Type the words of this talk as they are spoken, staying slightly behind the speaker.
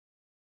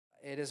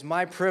It is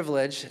my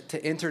privilege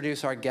to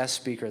introduce our guest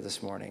speaker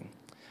this morning.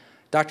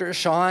 Dr.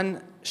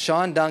 Shawn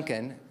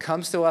Duncan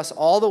comes to us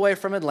all the way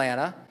from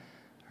Atlanta.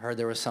 I heard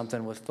there was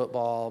something with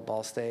football,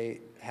 Ball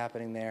State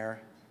happening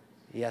there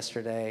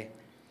yesterday.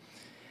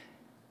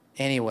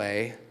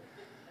 Anyway,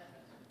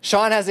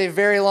 Shawn has a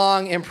very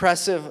long,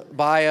 impressive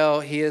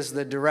bio. He is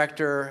the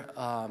director.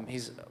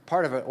 He's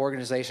part of an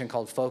organization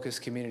called Focus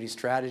Community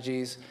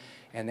Strategies,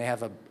 and they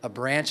have a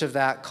branch of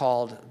that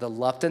called the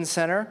Lupton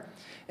Center.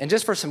 And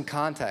just for some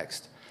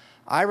context,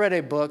 I read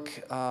a book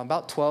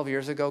about 12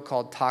 years ago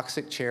called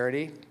Toxic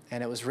Charity,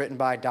 and it was written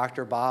by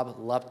Dr. Bob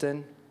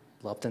Lupton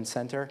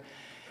Center.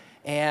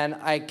 And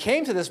I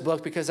came to this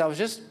book because I was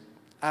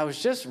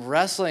just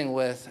wrestling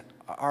with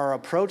our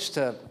approach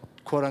to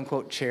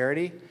quote-unquote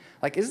charity.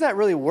 Like, is that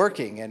really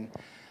working? And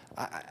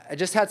I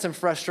just had some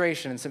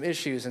frustration and some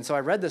issues, and so I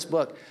read this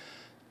book,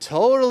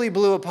 totally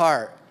blew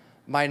apart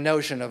my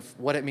notion of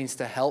what it means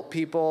to help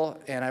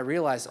people, and I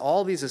realized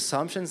all these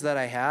assumptions that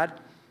I had,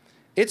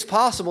 it's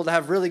possible to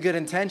have really good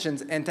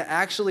intentions and to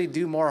actually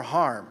do more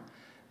harm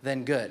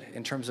than good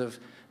in terms of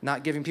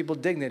not giving people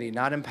dignity,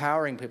 not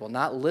empowering people,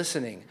 not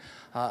listening,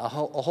 a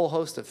whole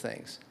host of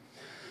things.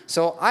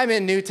 So I'm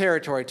in new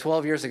territory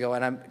 12 years ago,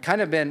 and I've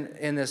kind of been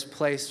in this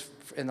place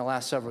in the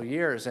last several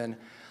years. And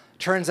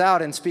turns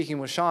out, in speaking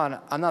with Shawn,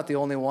 I'm not the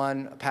only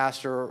one,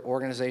 pastor,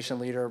 organization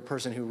leader,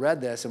 person who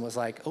read this and was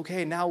like,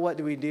 okay, now what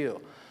do we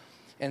do?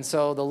 And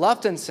so the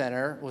Lupton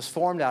Center was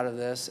formed out of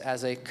this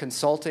as a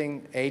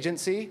consulting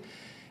agency.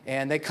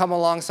 And they come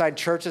alongside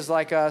churches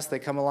like us, they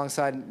come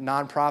alongside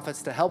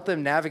nonprofits to help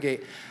them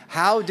navigate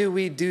how do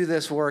we do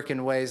this work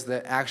in ways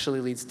that actually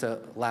leads to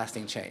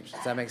lasting change.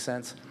 Does that make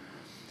sense?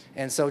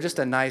 And so just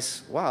a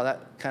nice, wow,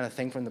 that kind of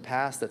thing from the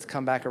past that's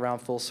come back around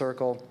full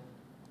circle.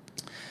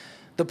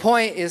 The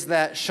point is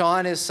that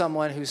Shawn is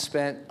someone who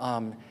spent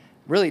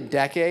really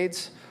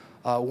decades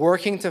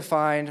working to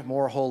find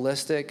more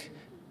holistic,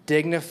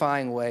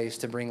 dignifying ways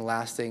to bring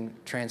lasting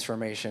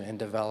transformation and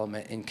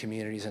development in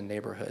communities and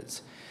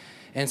neighborhoods.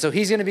 And so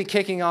he's going to be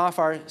kicking off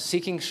our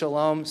Seeking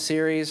Shalom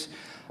series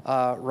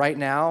right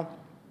now,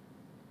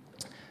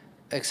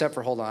 except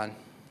for, hold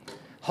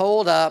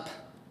up.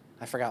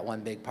 I forgot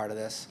one big part of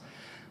this.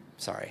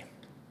 Sorry.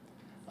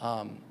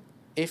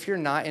 If you're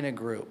not in a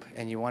group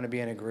and you want to be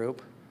in a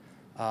group,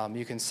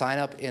 you can sign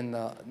up in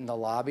the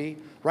lobby.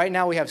 Right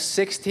now we have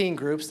 16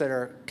 groups that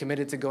are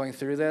committed to going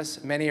through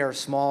this. Many are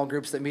small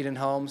groups that meet in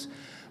homes.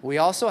 We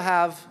also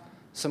have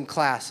some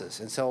classes.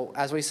 And so,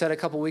 as we said a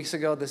couple weeks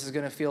ago, this is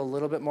going to feel a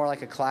little bit more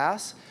like a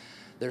class.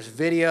 There's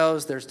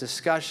videos, there's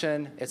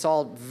discussion. It's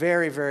all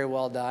very, very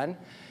well done.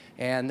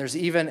 And there's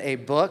even a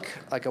book,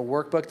 like a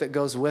workbook that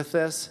goes with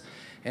this.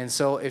 And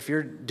so if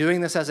you're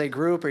doing this as a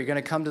group or you're going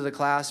to come to the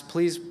class,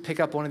 please pick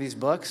up one of these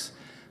books.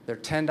 They're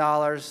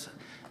 $10.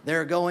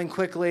 They're going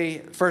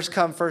quickly, first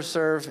come, first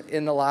serve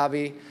in the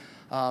lobby.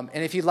 And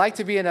if you'd like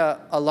to be in a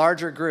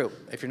larger group,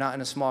 if you're not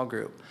in a small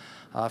group,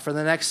 for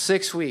the next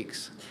 6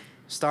 weeks,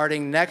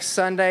 starting next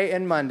Sunday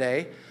and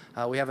Monday,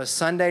 we have a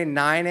Sunday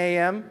 9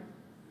 a.m.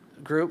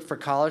 group for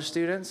college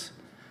students,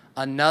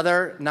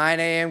 another 9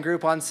 a.m.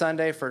 group on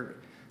Sunday for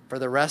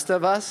the rest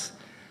of us.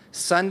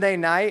 Sunday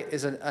night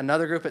is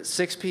another group at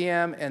 6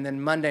 p.m., and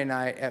then Monday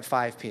night at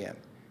 5 p.m.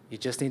 You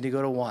just need to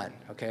go to one,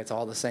 okay? It's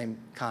all the same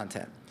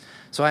content.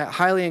 So I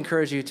highly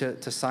encourage you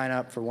to sign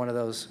up for one of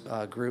those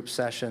group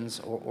sessions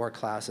or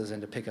classes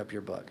and to pick up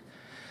your book.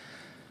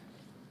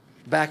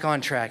 Back on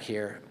track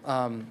here.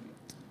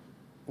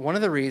 One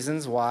of the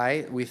reasons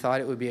why we thought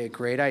it would be a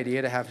great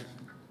idea to have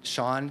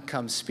Shawn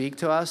come speak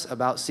to us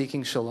about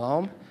Seeking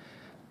Shalom,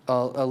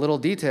 a little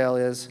detail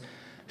is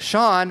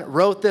Shawn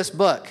wrote this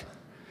book.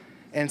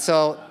 And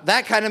so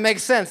that kind of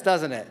makes sense,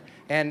 doesn't it?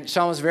 And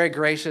Shawn was very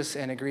gracious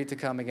and agreed to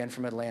come again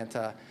from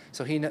Atlanta.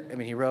 So he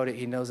wrote it.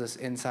 He knows us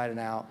inside and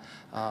out.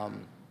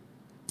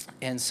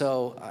 And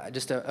so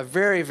just a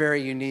very,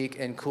 very unique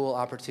and cool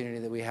opportunity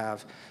that we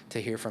have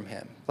to hear from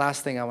him.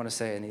 Last thing I want to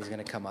say, and he's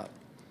going to come up.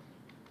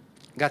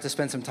 Got to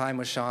spend some time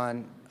with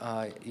Shawn.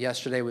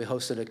 Yesterday we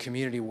hosted a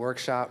community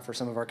workshop for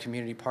some of our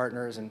community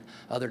partners and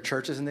other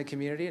churches in the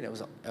community, and it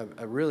was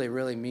a really,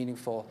 really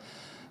meaningful,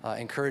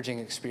 encouraging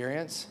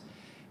experience.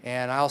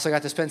 And I also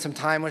got to spend some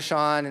time with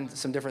Shawn and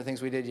some different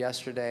things we did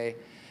yesterday.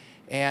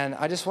 And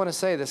I just want to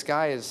say this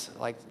guy is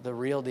like the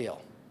real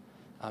deal.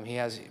 He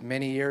has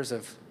many years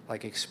of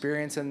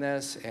experience in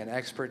this and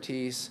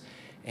expertise,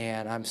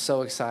 and I'm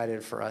so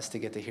excited for us to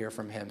get to hear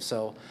from him.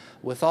 So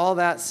with all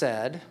that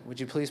said, would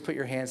you please put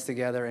your hands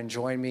together and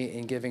join me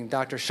in giving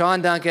Dr.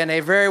 Shawn Duncan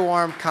a very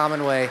warm,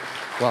 common way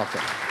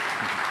welcome.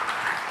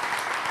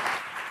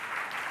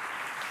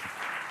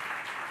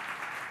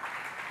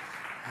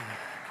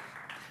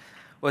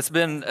 Well, it's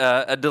been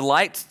a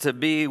delight to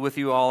be with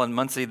you all in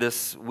Muncie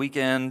this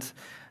weekend.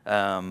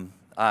 I'm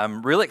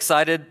really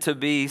excited to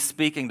be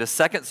speaking to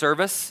second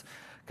service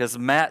because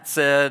Matt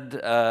said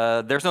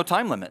there's no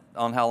time limit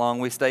on how long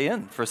we stay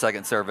in for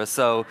second service.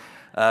 So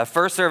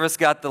first service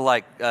got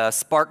the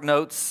Spark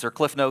Notes or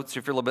Cliff Notes,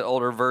 if you're a little bit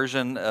older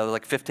version,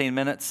 15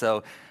 minutes.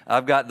 So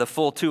I've got the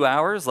full 2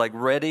 hours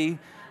ready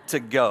to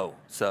go.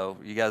 So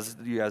you guys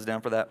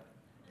down for that?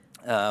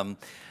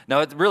 No,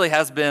 it really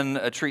has been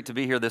a treat to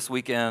be here this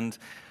weekend.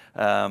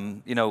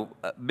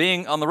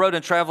 Being on the road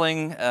and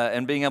traveling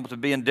and being able to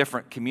be in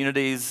different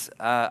communities,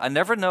 I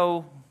never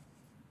know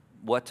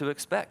what to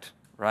expect,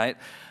 right?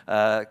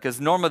 Because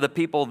normally the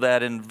people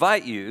that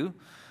invite you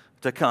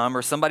to come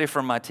are somebody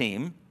from my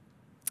team.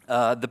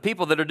 The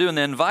people that are doing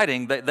the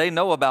inviting, they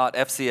know about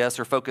FCS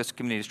or Focused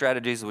Community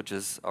Strategies, which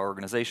is our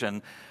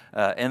organization,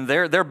 and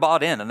they're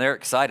bought in and they're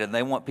excited and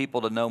they want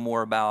people to know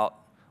more about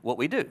what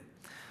we do.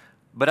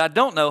 But I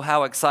don't know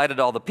how excited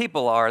all the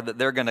people are that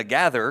they're going to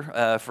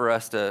gather for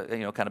us to,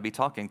 kind of be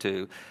talking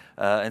to.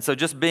 And so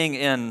just being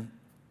in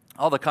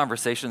all the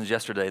conversations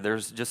yesterday,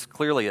 there's just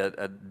clearly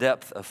a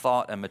depth of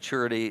thought and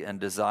maturity and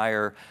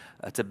desire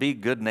to be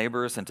good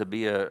neighbors and to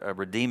be a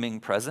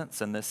redeeming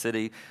presence in this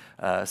city.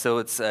 So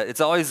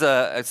it's always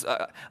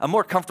I'm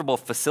more comfortable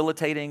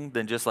facilitating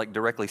than just like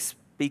directly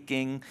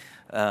speaking.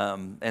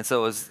 And so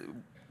it was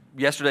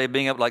yesterday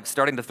being able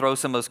starting to throw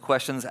some of those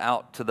questions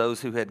out to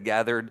those who had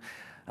gathered.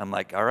 I'm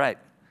like, all right,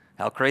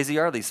 how crazy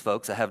are these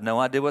folks? I have no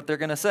idea what they're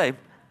going to say.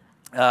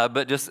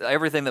 But just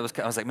everything that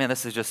I was like, man,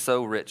 this is just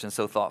so rich and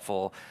so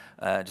thoughtful.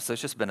 So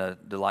it's just been a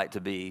delight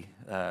to be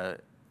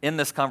in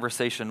this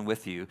conversation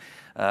with you.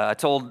 I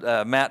told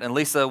Matt and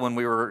Lisa when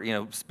we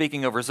were,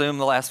 speaking over Zoom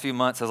the last few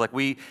months, I was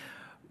like,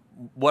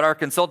 what our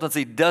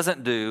consultancy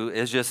doesn't do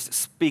is just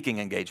speaking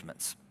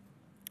engagements.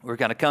 We're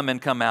going to come in,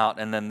 come out,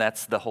 and then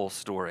that's the whole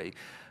story.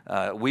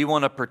 We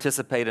want to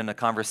participate in a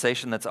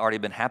conversation that's already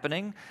been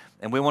happening,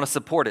 and we want to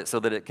support it so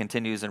that it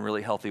continues in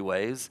really healthy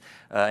ways.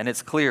 And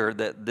it's clear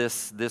that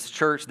this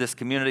church, this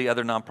community,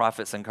 other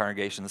nonprofits and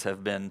congregations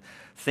have been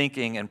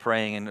thinking and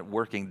praying and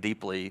working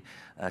deeply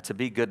to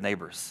be good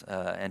neighbors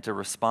and to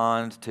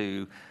respond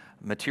to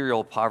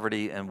material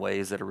poverty in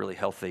ways that are really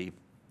healthy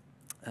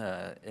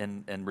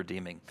and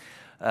redeeming.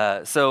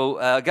 Do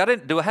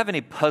I have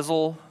any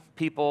puzzle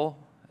people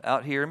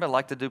out here? Anybody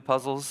like to do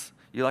puzzles?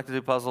 You like to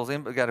do puzzles?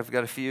 Anybody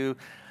got a few?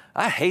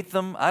 I hate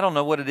them. I don't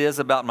know what it is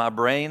about my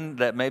brain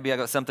that maybe I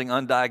got something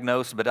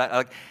undiagnosed.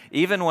 But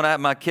even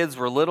when my kids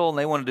were little and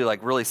they wanted to do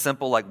really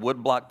simple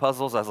woodblock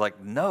puzzles, I was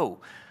like, no,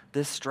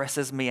 this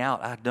stresses me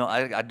out.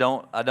 I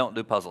don't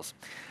do puzzles.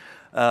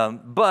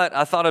 But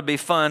I thought it'd be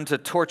fun to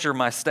torture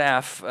my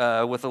staff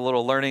with a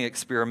little learning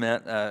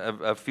experiment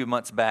a few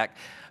months back.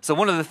 So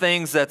one of the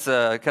things that's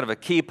kind of a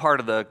key part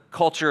of the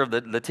culture of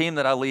the team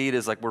that I lead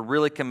is we're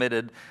really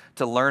committed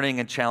to learning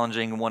and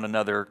challenging one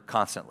another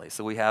constantly.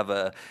 So we have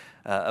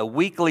a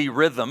weekly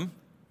rhythm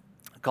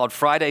called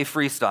Friday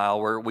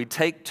Freestyle, where we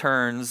take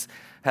turns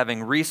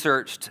having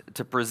researched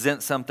to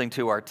present something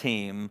to our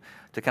team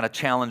to kind of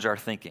challenge our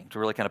thinking, to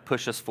really kind of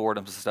push us forward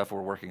into stuff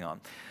we're working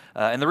on.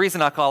 And the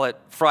reason I call it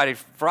Friday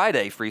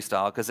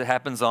Freestyle, because it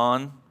happens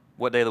on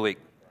what day of the week?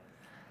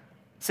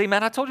 See,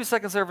 man, I told you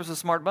second service was a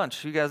smart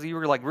bunch. You guys, you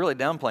were really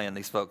downplaying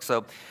these folks.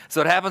 So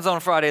it happens on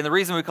Friday, and the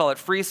reason we call it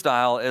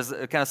freestyle is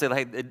kind of say,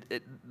 hey,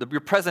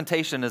 your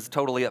presentation is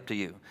totally up to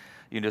you.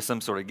 You can do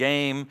some sort of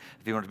game.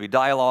 If you want it to be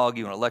dialogue,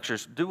 you want to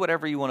lectures, do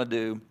whatever you want to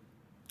do.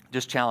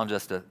 Just challenge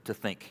us to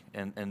think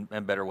in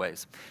better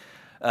ways.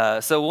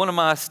 So one of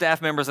my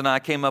staff members and I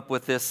came up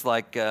with this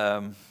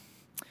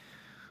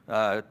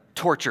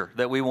torture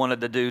that we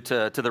wanted to do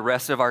to the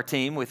rest of our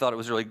team. We thought it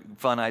was a really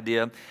fun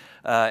idea.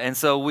 And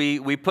so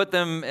we put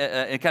them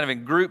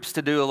in groups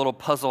to do a little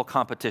puzzle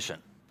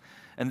competition.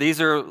 And these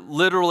are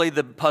literally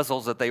the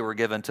puzzles that they were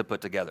given to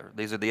put together.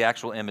 These are the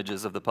actual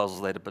images of the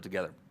puzzles they had to put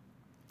together.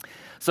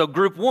 So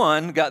group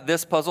one got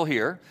this puzzle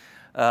here,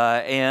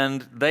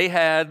 and they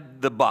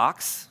had the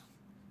box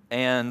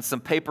and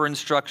some paper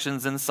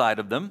instructions inside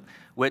of them,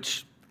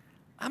 which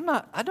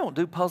I don't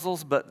do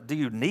puzzles, but do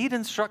you need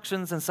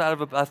instructions inside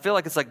of I feel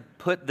like it's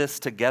put this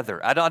together.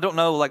 I don't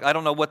know, I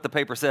don't know what the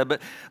paper said,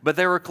 but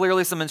there were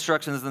clearly some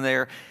instructions in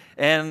there.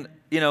 And,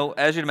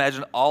 as you'd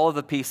imagine, all of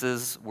the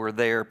pieces were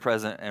there,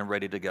 present, and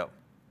ready to go.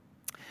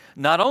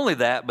 Not only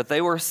that, but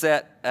they were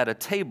set at a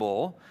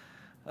table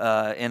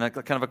in a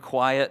kind of a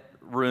quiet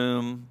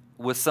room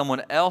with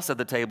someone else at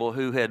the table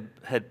who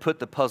had put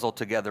the puzzle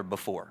together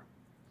before.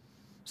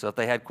 So if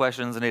they had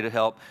questions and needed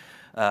help,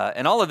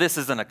 and all of this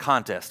is in a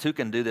contest. Who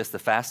can do this the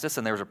fastest?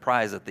 And there was a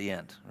prize at the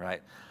end,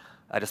 right?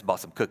 I just bought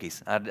some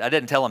cookies. I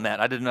didn't tell them that.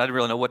 I didn't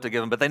really know what to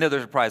give them, but they knew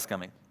there's a prize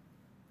coming.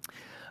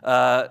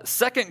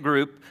 Second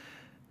group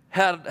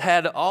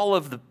had all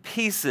of the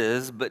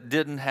pieces, but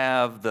didn't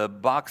have the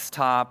box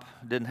top,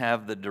 didn't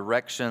have the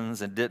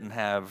directions, and didn't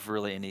have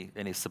really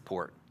any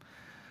support.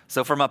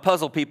 So for my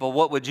puzzle people,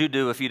 what would you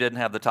do if you didn't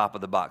have the top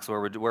of the box? Where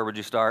would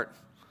you start?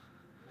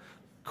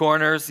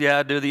 Corners,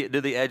 yeah, do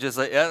the edges.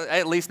 I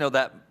at least know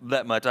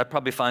that much. I'd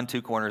probably find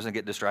two corners and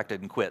get distracted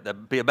and quit.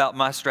 That'd be about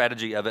my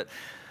strategy of it.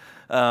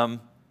 And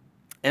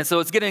so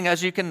it's getting,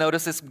 as you can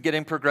notice, it's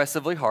getting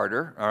progressively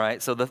harder. All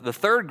right, so the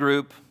third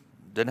group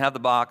didn't have the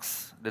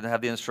box, didn't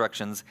have the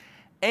instructions,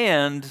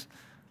 and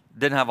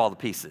didn't have all the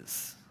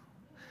pieces.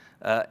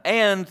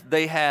 And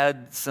they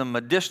had some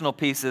additional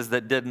pieces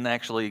that didn't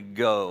actually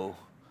go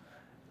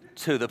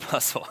to the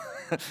puzzle.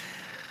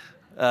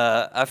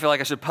 I feel like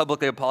I should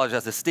publicly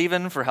apologize to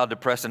Stephen for how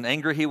depressed and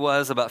angry he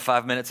was about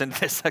 5 minutes into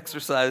this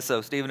exercise.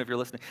 So, Stephen, if you're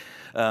listening.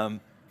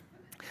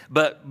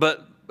 But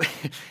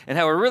and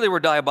how we really were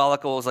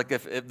diabolical is like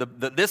if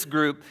this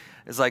group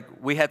is like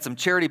we had some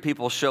charity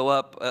people show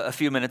up a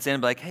few minutes in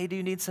and be like, hey, do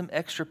you need some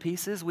extra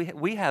pieces?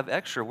 We have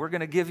extra. We're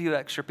going to give you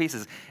extra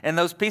pieces. And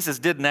those pieces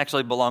didn't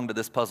actually belong to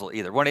this puzzle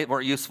either.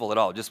 Weren't useful at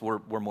all, just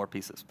were more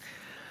pieces.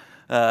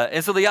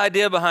 And so the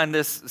idea behind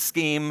this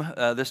scheme,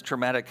 this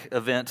traumatic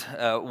event,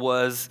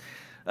 was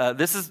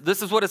this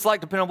is what it's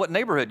like depending on what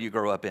neighborhood you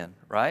grow up in,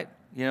 right?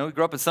 You know, you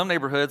grow up in some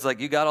neighborhoods, like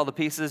you got all the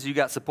pieces, you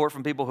got support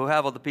from people who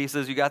have all the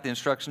pieces, you got the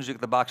instructions, you got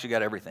the box, you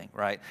got everything,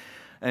 right?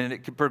 And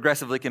it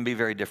progressively can be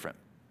very different.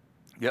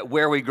 Yet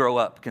where we grow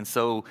up can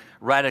so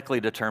radically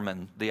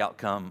determine the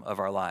outcome of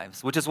our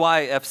lives, which is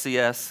why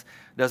FCS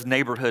does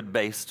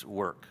neighborhood-based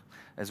work,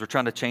 as we're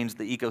trying to change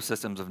the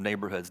ecosystems of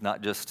neighborhoods,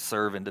 not just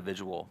serve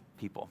individual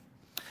people.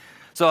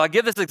 So I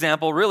give this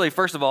example really,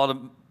 first of all,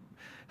 to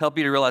help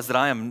you to realize that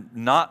I am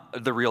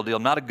not the real deal.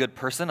 I'm not a good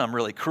person. I'm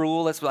really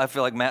cruel. That's what I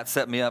feel like Matt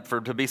set me up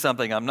to be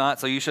something I'm not.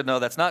 So you should know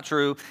that's not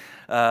true.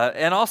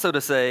 And also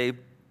to say,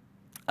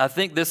 I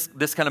think this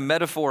kind of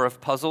metaphor of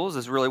puzzles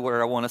is really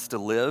where I want us to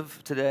live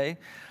today,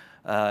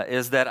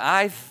 is that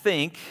I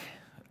think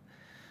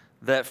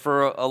that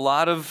for a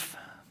lot of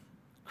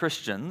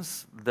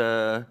Christians,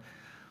 the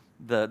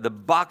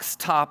box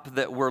top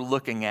that we're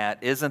looking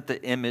at isn't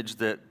the image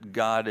that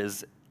God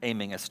is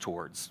aiming us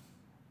towards,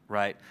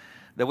 right?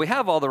 That we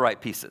have all the right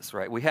pieces,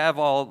 right? We have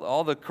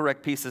all the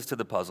correct pieces to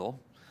the puzzle.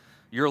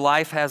 Your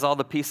life has all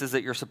the pieces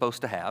that you're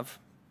supposed to have.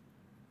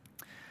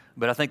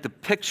 But I think the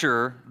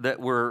picture that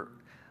we're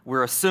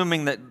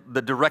assuming that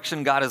the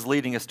direction God is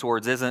leading us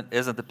towards isn't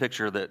the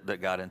picture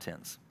that God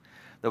intends.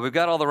 That we've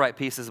got all the right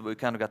pieces, but we've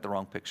kind of got the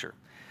wrong picture.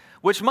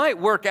 Which might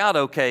work out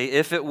okay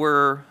if it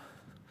were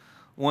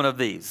one of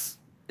these.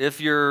 If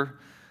you're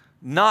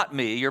not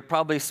me, you're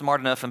probably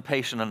smart enough and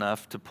patient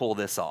enough to pull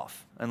this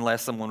off,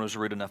 unless someone was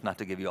rude enough not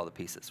to give you all the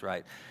pieces,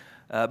 right?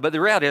 But the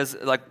reality is,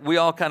 like we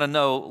all kind of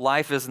know,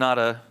 life is not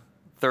a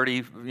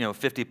 30,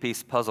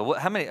 50-piece puzzle.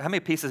 How many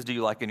pieces do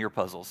you like in your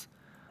puzzles?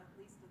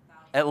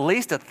 At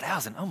least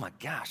 1,000. Oh my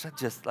gosh,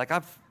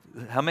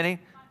 how many?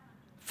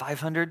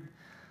 500?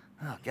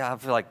 Oh God, I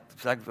feel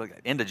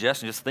like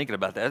indigestion just thinking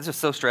about that. It's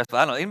just so stressful.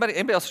 I don't know.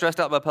 Anybody else stressed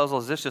out by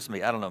puzzles? Is this just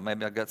me? I don't know.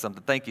 Maybe I got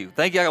something. Thank you.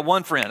 I got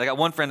one friend. in the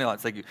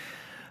audience. Thank you.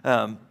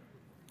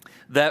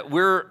 That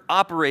we're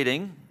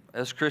operating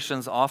as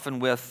Christians often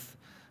with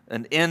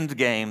an end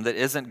game that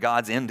isn't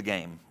God's end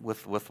game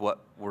with what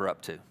we're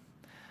up to.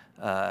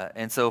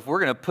 And so if we're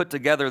going to put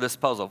together this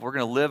puzzle, if we're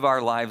going to live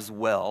our lives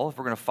well, if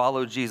we're going to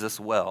follow Jesus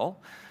well,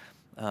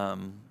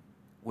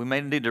 we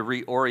may need to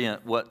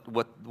reorient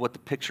what the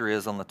picture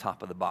is on the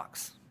top of the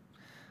box.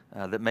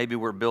 That maybe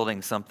we're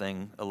building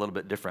something a little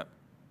bit different.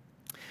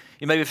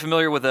 You may be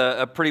familiar with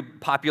a pretty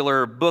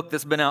popular book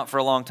that's been out for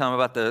a long time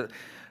about the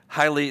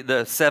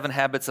 7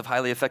 habits of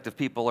highly effective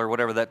people, or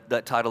whatever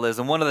that title is.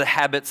 And one of the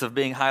habits of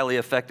being highly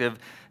effective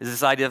is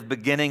this idea of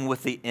beginning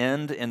with the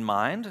end in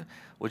mind,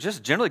 which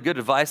is generally good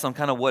advice on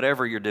kind of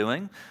whatever you're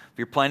doing. If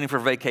you're planning for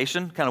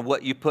vacation, kind of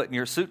what you put in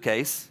your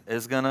suitcase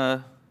is going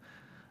to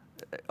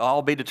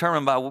all be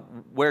determined by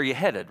where you're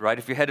headed, right?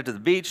 If you're headed to the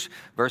beach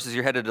versus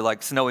you're headed to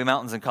like snowy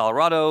mountains in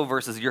Colorado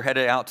versus you're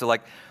headed out to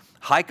like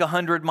hike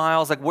 100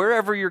 miles, like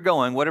wherever you're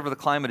going, whatever the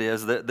climate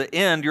is, the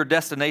end, your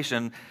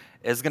destination,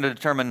 is going to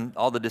determine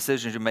all the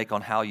decisions you make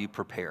on how you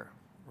prepare,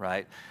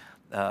 right?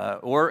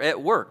 Or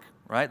at work,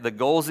 right? The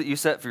goals that you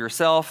set for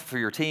yourself, for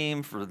your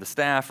team, for the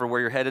staff, for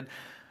where you're headed,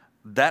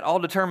 that all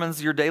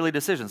determines your daily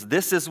decisions.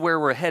 This is where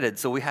we're headed,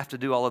 so we have to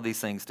do all of these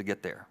things to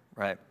get there,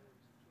 right?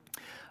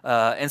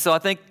 And so I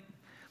think,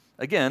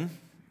 again,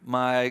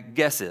 my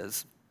guess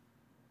is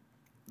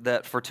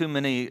that for too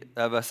many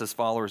of us as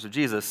followers of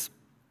Jesus,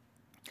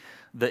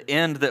 the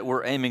end that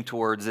we're aiming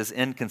towards is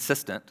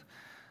inconsistent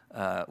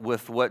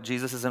with what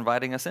Jesus is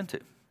inviting us into.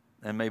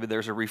 And maybe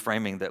there's a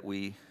reframing that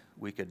we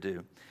could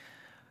do.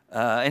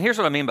 And here's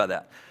what I mean by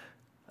that.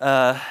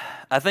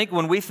 I think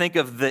when we think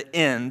of the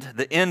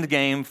end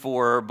game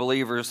for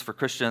believers, for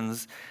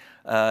Christians,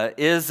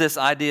 is this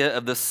idea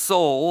of the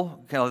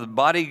soul, kind of the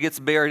body gets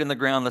buried in the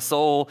ground, the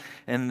soul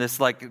and this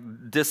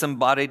like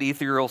disembodied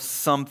ethereal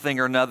something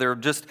or another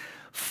just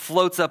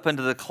floats up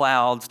into the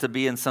clouds to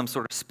be in some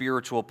sort of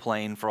spiritual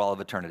plane for all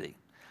of eternity.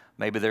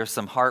 Maybe there's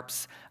some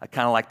harps. I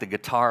kind of like the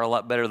guitar a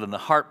lot better than the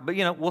harp, but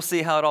we'll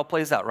see how it all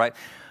plays out, right?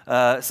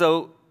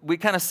 So we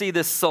kind of see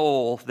this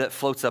soul that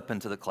floats up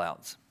into the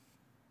clouds.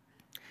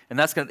 And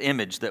that's kind of the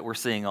image that we're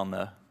seeing on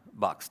the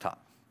box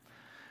top.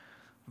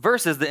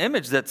 Versus the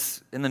image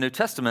that's in the New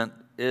Testament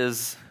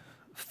is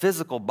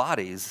physical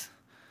bodies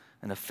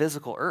and a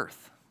physical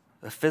earth,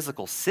 a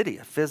physical city,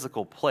 a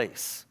physical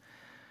place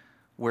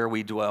where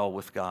we dwell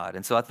with God.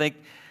 And so I think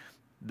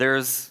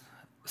there's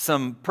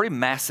some pretty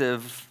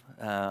massive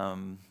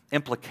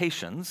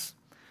implications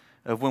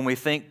of when we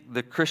think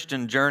the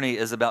Christian journey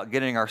is about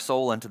getting our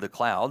soul into the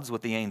clouds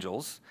with the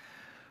angels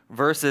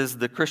versus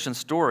the Christian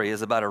story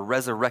is about a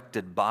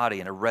resurrected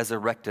body and a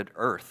resurrected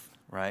earth,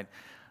 right?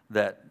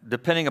 that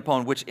depending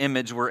upon which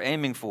image we're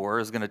aiming for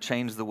is going to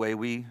change the way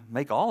we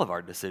make all of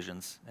our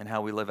decisions and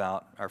how we live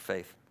out our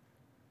faith.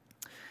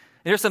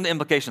 Here's some of the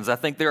implications. I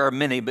think there are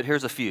many, but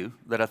here's a few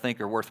that I think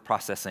are worth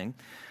processing.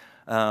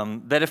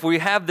 That if we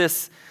have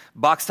this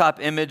box top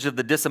image of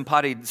the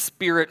disembodied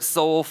spirit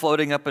soul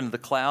floating up into the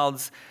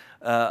clouds,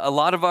 a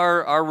lot of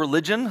our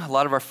religion, a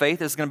lot of our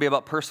faith is going to be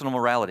about personal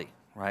morality,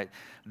 right?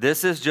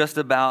 This is just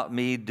about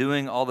me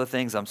doing all the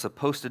things I'm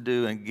supposed to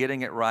do and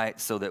getting it right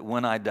so that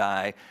when I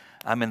die,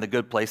 I'm in the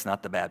good place,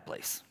 not the bad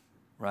place,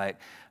 right?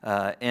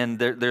 And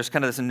there's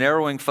kind of this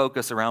narrowing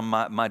focus around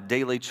my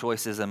daily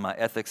choices and my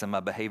ethics and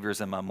my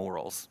behaviors and my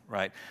morals,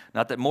 right?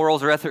 Not that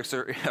morals or ethics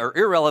are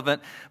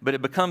irrelevant, but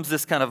it becomes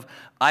this kind of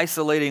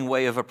isolating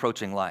way of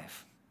approaching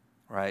life,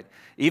 right?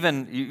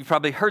 Even, you've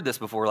probably heard this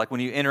before, like when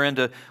you enter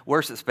into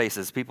worship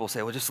spaces, people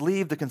say, well, just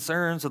leave the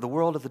concerns of the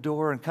world at the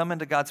door and come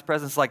into God's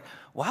presence. Like,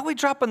 why are we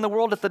dropping the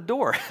world at the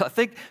door? I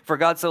think for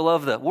God so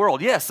loved the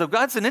world. Yes, so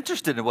God's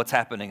interested in what's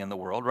happening in the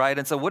world, right?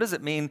 And so what does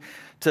it mean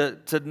to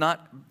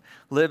not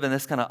live in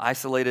this kind of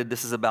isolated,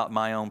 this is about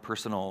my own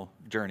personal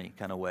journey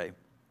kind of way?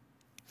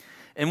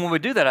 And when we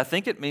do that, I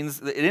think it means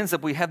that it ends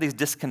up we have these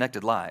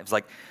disconnected lives.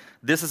 Like,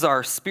 this is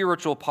our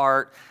spiritual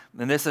part,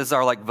 and this is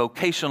our like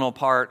vocational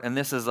part, and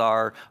this is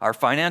our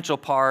financial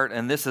part,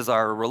 and this is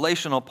our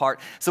relational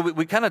part. So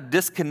we kind of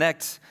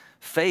disconnect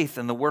faith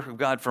and the work of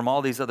God from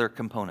all these other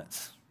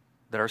components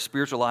that are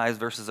spiritual lives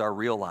versus our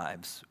real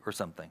lives or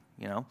something,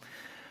 you know?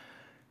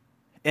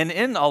 And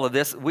in all of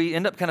this, we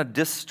end up kind of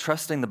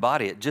distrusting the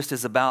body. It just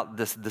is about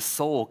the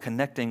soul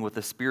connecting with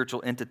the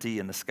spiritual entity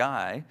in the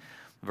sky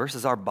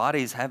versus our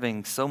bodies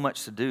having so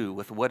much to do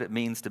with what it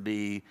means to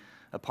be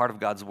a part of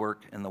God's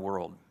work in the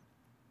world.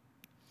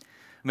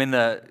 I mean,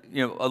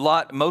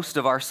 most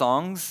of our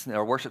songs,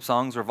 our worship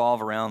songs,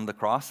 revolve around the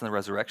cross and the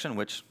resurrection,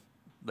 which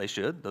they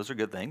should. Those are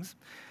good things.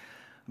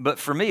 But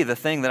for me, the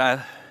thing that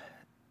I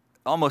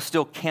almost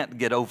still can't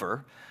get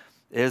over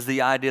is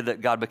the idea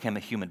that God became a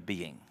human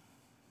being,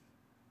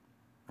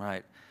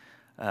 right?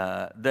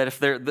 That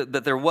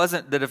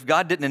if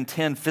God didn't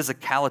intend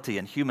physicality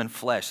and human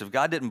flesh, if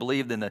God didn't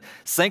believe in the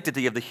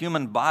sanctity of the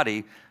human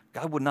body,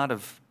 God would not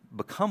have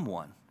become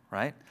one,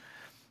 right?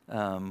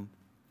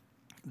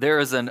 There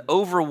is an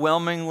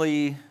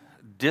overwhelmingly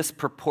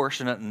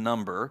disproportionate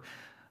number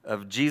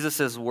of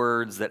Jesus'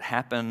 words that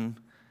happen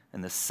in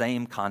the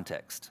same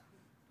context,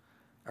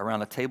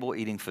 around a table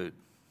eating food,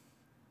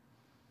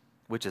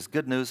 which is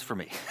good news for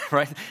me,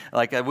 right?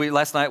 Like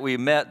last night we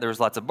met, there was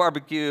lots of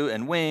barbecue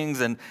and wings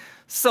and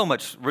so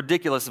much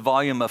ridiculous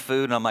volume of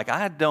food, and I'm like,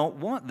 I don't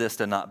want this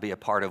to not be a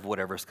part of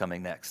whatever's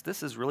coming next.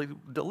 This is really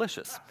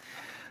delicious.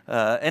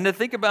 And to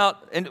think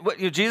about,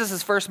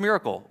 Jesus' first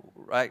miracle,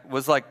 right,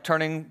 was like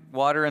turning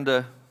water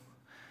into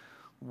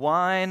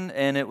wine,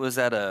 and it was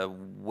at a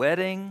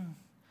wedding.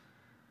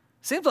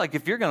 Seems like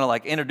if you're going to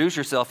like introduce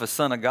yourself as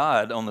Son of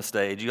God on the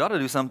stage, you ought to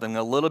do something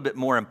a little bit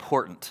more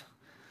important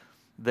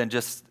than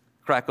just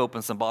crack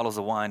open some bottles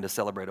of wine to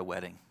celebrate a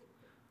wedding,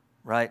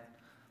 right?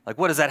 Like,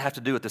 what does that have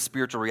to do with the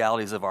spiritual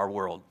realities of our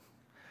world?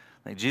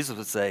 I think Jesus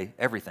would say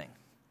everything,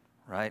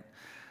 right?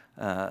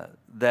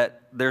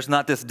 That there's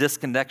not this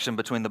disconnection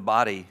between the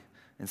body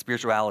and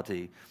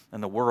spirituality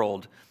and the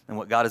world and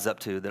what God is up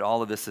to, that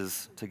all of this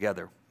is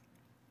together.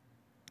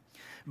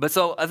 But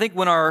so I think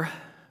when our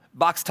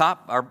box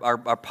top,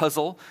 our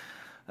puzzle,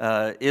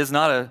 is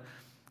not a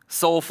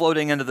soul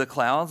floating into the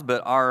clouds,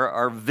 but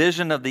our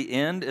vision of the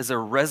end is a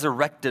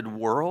resurrected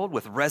world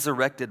with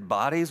resurrected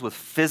bodies, with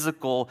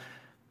physical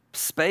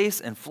space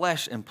and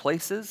flesh and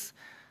places,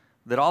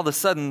 that all of a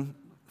sudden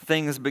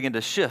things begin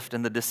to shift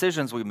in the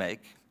decisions we make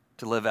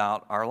to live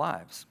out our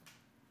lives.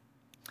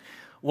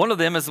 One of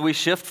them is we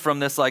shift from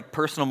this like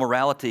personal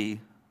morality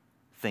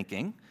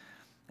thinking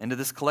into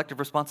this collective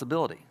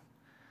responsibility.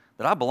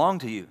 That I belong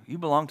to you, you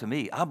belong to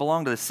me, I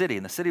belong to the city,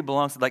 and the city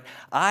belongs to, like,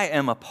 I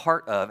am a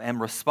part of, am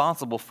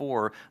responsible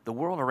for the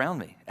world around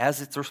me,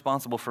 as it's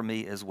responsible for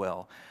me as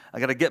well.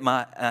 I got to get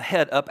my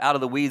head up out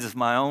of the weeds of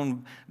my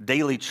own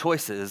daily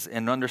choices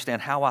and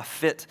understand how I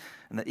fit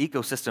in the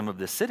ecosystem of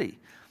this city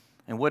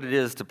and what it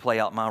is to play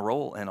out my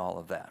role in all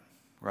of that,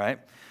 right?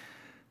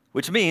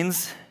 Which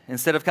means,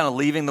 instead of kind of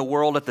leaving the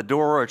world at the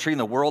door or treating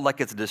the world like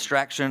it's a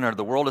distraction or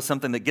the world is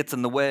something that gets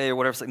in the way or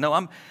whatever, it's like,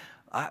 no,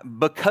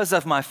 because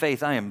of my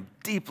faith, I am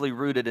deeply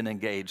rooted and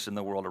engaged in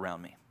the world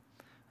around me.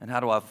 And how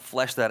do I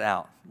flesh that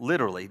out?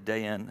 Literally,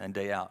 day in and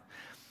day out.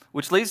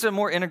 Which leads to a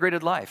more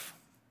integrated life.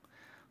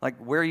 Like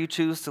where you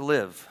choose to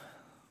live,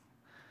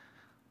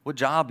 what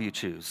job you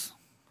choose,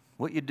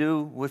 what you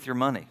do with your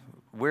money,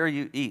 where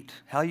you eat,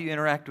 how you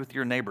interact with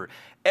your neighbor.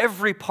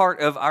 Every part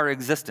of our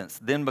existence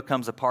then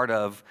becomes a part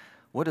of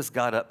what is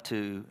God up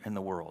to in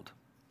the world.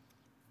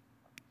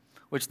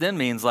 Which then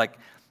means like,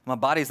 my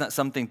body's not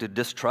something to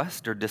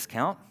distrust or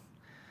discount.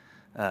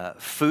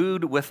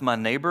 Food with my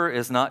neighbor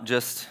is not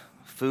just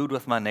food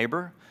with my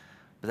neighbor,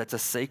 but that's a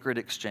sacred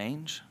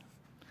exchange.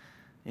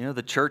 You know,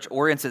 the church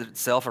orients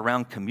itself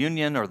around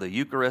communion or the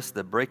Eucharist,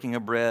 the breaking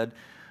of bread,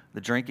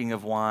 the drinking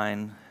of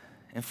wine.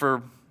 And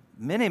for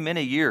many,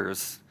 many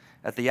years,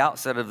 at the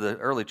outset of the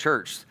early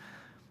church,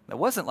 That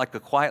wasn't like a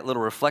quiet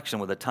little reflection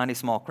with a tiny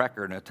small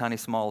cracker and a tiny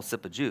small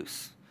sip of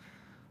juice.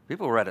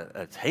 People were at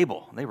a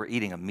table. They were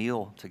eating a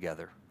meal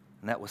together,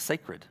 and that was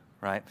sacred,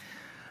 right?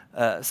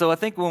 So I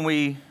think when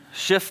we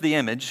shift the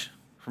image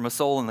from a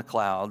soul in the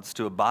clouds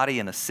to a body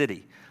in a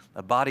city,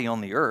 a body on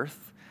the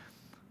earth,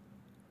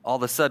 all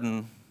of a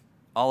sudden,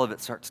 all of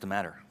it starts to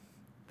matter.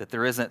 That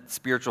there isn't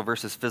spiritual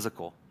versus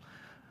physical,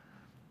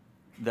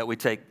 that we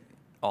take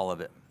all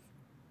of it.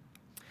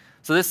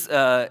 So this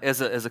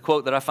is a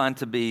quote that I find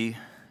to be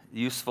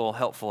useful,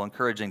 helpful,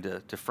 encouraging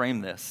to frame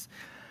this.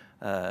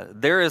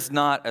 There is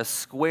not a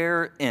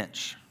square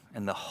inch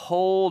in the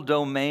whole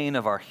domain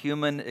of our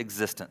human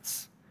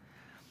existence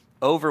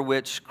over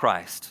which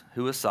Christ,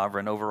 who is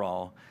sovereign over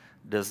all,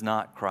 does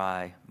not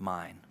cry,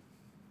 mine.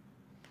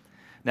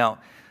 Now,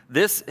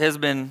 this has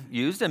been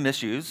used and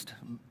misused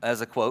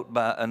as a quote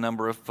by a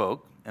number of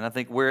folk, and I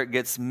think where it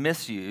gets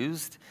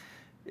misused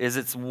is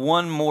it's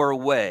one more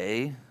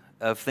way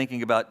of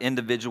thinking about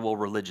individual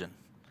religion,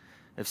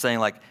 of saying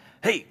like,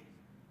 hey,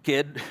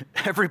 kid,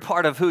 every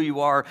part of who you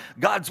are,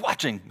 God's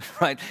watching,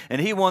 right? And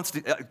he wants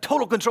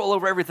total control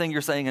over everything you're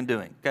saying and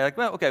doing. Okay, like,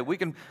 well, okay, we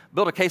can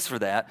build a case for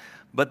that,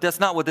 but that's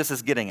not what this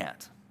is getting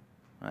at,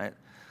 right?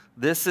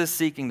 This is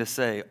seeking to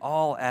say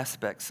all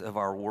aspects of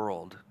our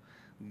world,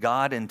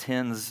 God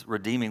intends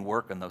redeeming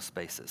work in those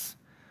spaces.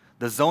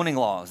 The zoning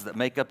laws that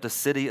make up the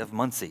city of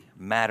Muncie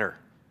matter,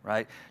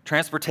 right?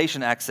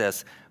 Transportation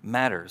access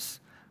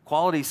matters.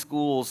 Quality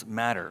schools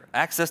matter.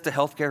 Access to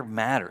healthcare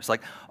matters.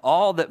 Like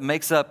all that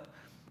makes up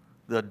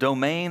the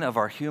domain of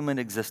our human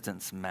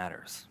existence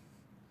matters.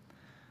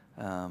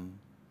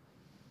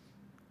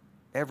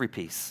 Every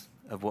piece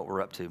of what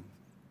we're up to.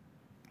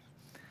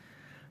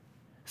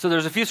 So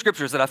there's a few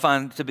scriptures that I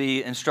find to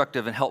be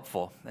instructive and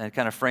helpful and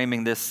kind of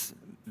framing this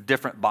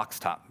different box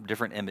top,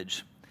 different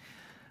image.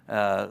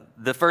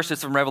 The first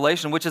is from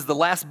Revelation, which is the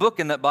last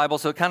book in that Bible,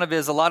 so it kind of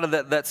is a lot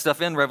of that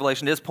stuff in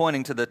Revelation is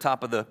pointing to the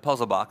top of the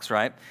puzzle box,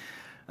 right?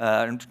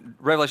 In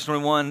Revelation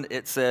 21,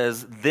 it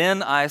says,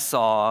 "Then I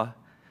saw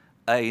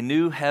a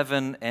new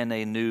heaven and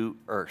a new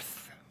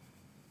earth."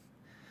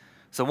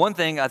 So one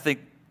thing I think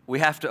we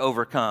have to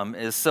overcome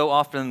is so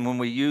often when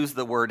we use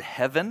the word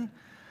heaven,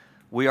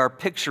 we are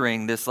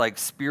picturing this like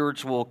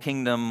spiritual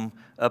kingdom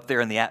up there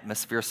in the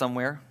atmosphere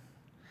somewhere.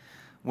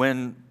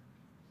 When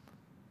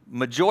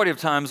majority of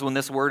times when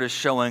this word is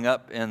showing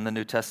up in the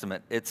New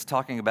Testament, it's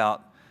talking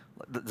about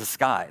the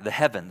sky, the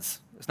heavens.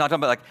 It's not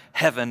talking about like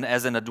heaven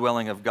as in a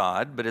dwelling of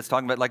God, but it's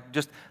talking about like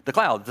just the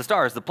clouds, the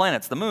stars, the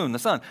planets, the moon, the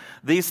sun,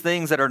 these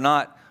things that are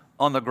not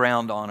on the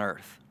ground on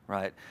earth,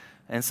 right?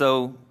 And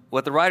so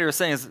what the writer is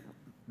saying is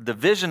the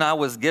vision I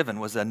was given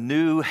was a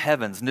new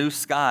heavens, new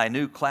sky,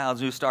 new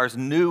clouds, new stars,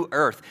 new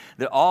earth,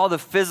 that all the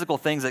physical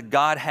things that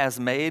God has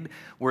made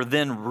were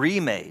then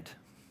remade,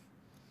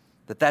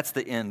 that's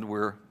the end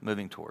we're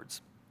moving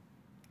towards.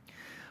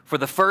 For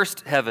the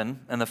first heaven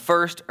and the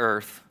first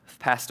earth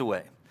passed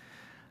away,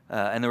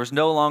 and there was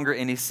no longer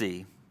any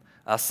sea.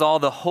 I saw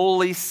the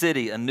holy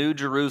city, a new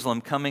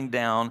Jerusalem, coming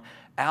down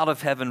out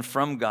of heaven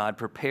from God,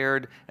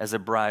 prepared as a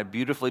bride,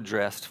 beautifully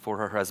dressed for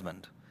her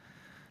husband.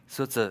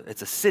 So it's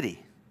a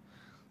city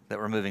that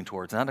we're moving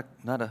towards,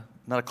 not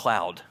a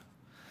cloud.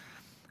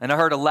 And I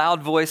heard a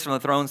loud voice from the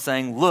throne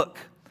saying, "Look,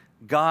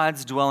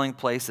 God's dwelling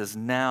place is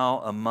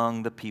now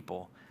among the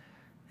people,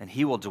 and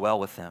he will dwell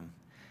with them,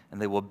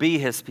 and they will be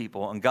his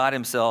people, and God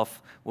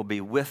himself will be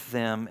with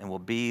them and will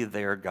be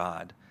their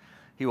God.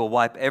 He will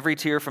wipe every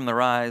tear from their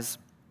eyes.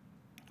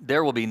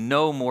 There will be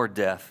no more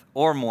death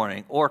or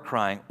mourning or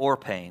crying or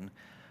pain,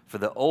 for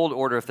the old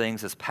order of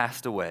things has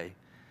passed away.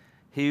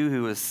 He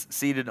who is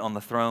seated on the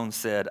throne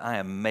said, I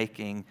am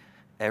making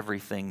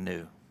everything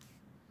new."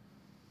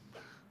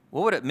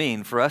 What would it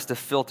mean for us to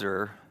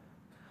filter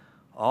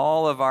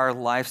all of our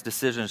life's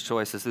decisions,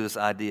 choices through this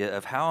idea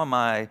of how am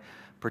I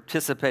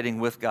participating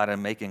with God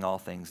and making all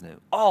things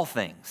new? All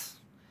things.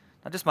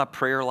 Not just my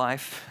prayer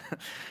life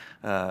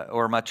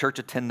or my church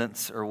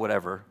attendance or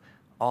whatever.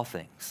 All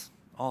things.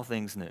 All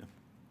things new.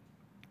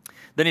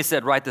 Then he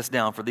said, write this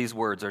down, for these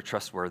words are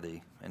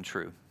trustworthy and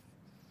true.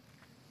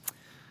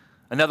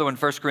 Another one,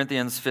 1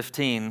 Corinthians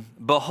 15.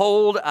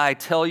 Behold, I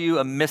tell you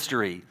a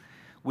mystery.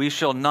 We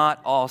shall not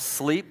all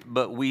sleep,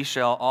 but we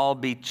shall all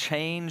be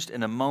changed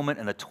in a moment,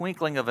 in the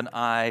twinkling of an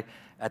eye,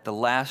 at the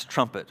last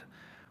trumpet.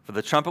 For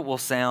the trumpet will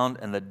sound,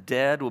 and the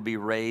dead will be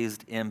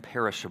raised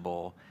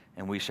imperishable,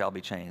 and we shall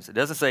be changed. It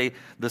doesn't say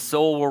the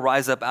soul will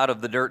rise up out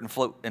of the dirt and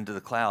float into the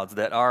clouds.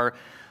 That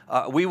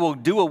we will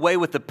do away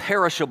with the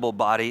perishable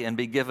body and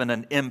be given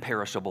an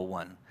imperishable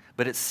one,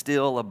 but it's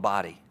still a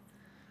body.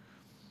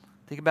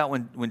 Think about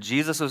when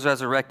Jesus was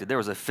resurrected, there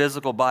was a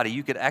physical body.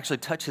 You could actually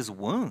touch his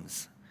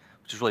wounds,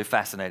 which is really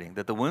fascinating,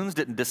 that the wounds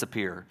didn't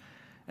disappear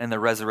in the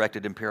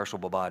resurrected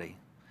imperishable body.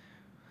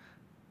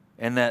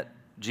 And that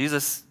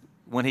Jesus,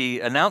 when he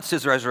announced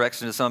his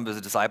resurrection to some of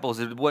his disciples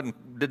who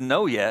didn't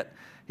know yet,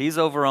 he's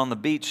over on the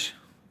beach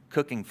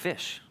cooking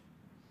fish,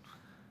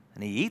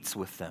 and he eats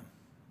with them.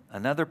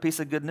 Another piece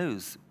of good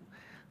news.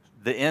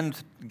 The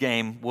end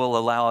game will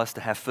allow us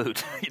to have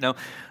food,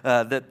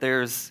 that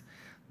there's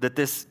that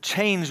this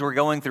change we're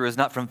going through is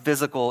not from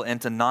physical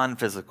into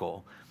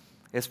non-physical.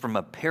 It's from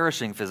a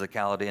perishing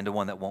physicality into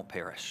one that won't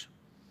perish,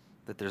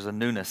 that there's a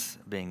newness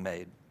being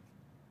made.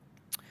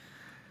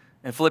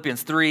 In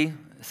Philippians 3, it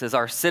says,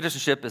 our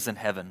citizenship is in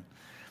heaven,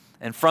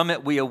 and from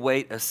it we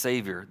await a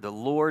Savior, the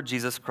Lord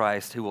Jesus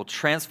Christ, who will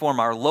transform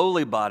our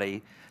lowly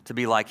body to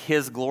be like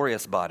his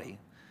glorious body.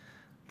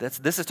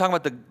 This is talking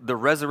about the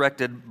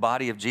resurrected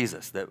body of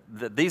Jesus,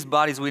 that these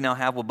bodies we now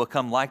have will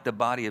become like the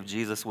body of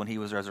Jesus when he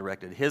was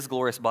resurrected. His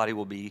glorious body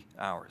will be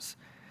ours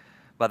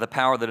by the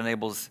power that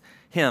enables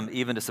him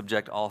even to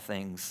subject all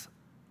things.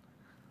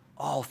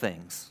 All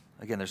things.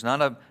 Again, there's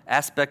not an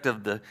aspect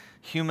of the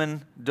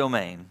human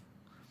domain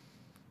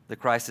that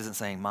Christ isn't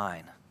saying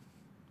mine.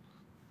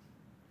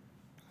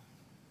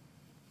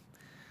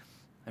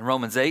 In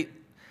Romans 8, it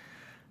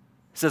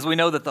says, we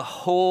know that the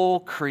whole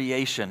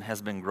creation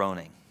has been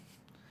groaning.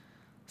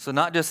 So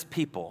not just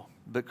people,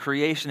 but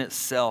creation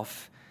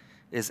itself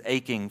is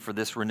aching for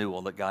this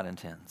renewal that God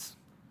intends.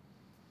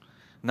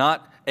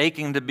 Not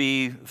aching to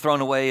be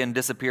thrown away and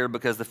disappear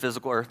because the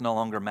physical earth no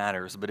longer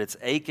matters, but it's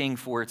aching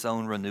for its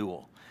own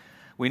renewal.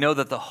 We know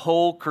that the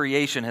whole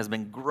creation has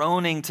been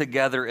groaning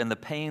together in the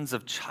pains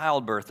of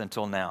childbirth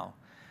until now.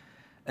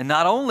 And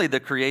not only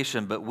the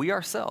creation, but we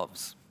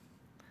ourselves,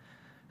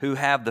 who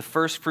have the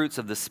first fruits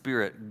of the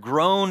Spirit,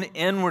 groan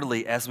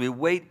inwardly as we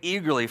wait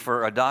eagerly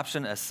for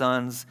adoption as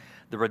sons,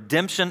 the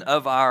redemption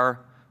of our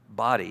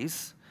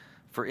bodies,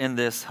 for in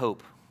this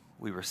hope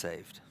we were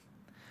saved.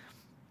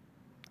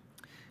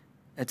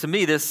 And to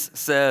me, this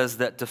says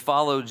that to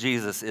follow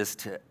Jesus is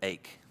to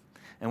ache.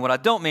 And what I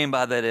don't mean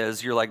by that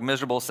is you're like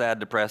miserable, sad,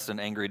 depressed,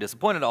 and angry,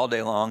 disappointed all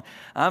day long.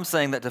 I'm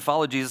saying that to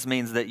follow Jesus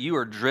means that you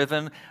are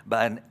driven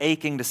by an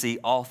aching to see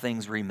all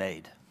things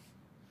remade.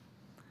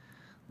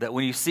 That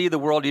when you see the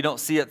world, you don't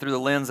see it through the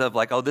lens of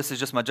like, oh, this is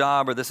just my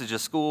job, or this is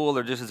just school,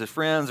 or this is just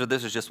friends, or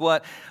this is just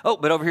what? Oh,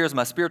 but over here is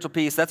my spiritual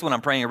peace. That's when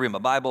I'm praying and reading my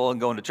Bible and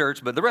going to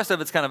church. But the rest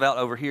of it's kind of out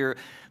over here.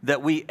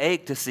 That we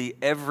ache to see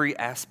every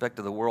aspect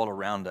of the world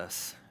around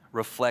us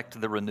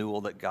reflect the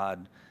renewal that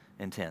God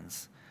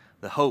intends.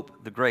 The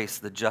hope, the grace,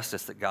 the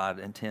justice that God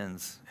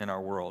intends in our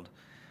world.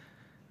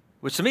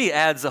 Which to me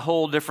adds a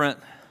whole different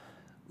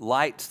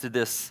light to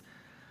this,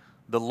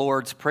 the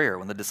Lord's Prayer.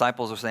 When the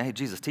disciples are saying, hey,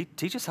 Jesus,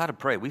 teach us how to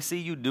pray. We see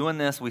you doing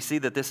this. We see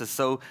that this is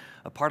so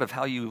a part of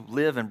how you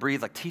live and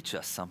breathe. Like, teach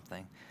us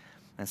something.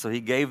 And so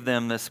he gave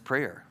them this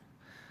prayer.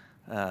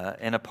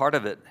 And a part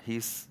of it, he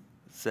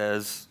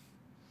says,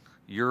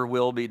 your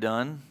will be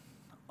done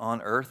on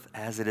earth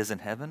as it is in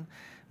heaven.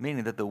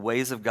 Meaning that the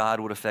ways of God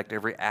would affect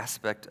every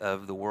aspect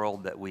of the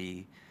world that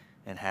we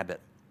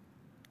inhabit.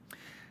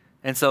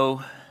 And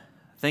so,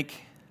 I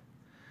think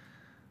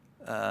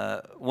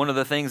one of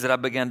the things that I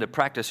began to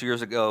practice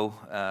years ago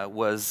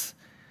was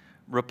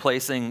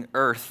replacing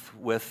earth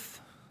with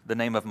the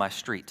name of my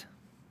street.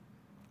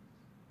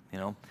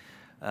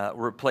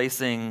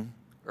 Replacing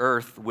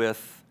earth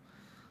with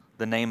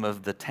the name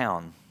of the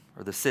town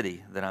or the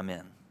city that I'm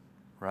in,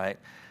 right?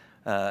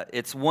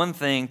 It's one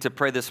thing to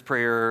pray this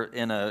prayer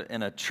in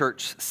a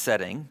church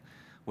setting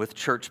with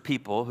church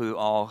people who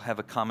all have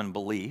a common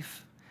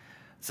belief.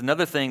 It's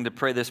another thing to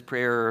pray this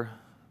prayer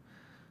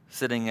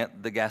sitting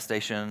at the gas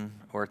station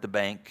or at the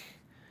bank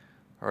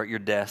or at your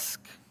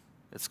desk,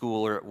 at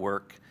school or at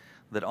work,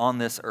 that on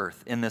this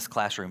earth, in this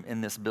classroom,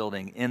 in this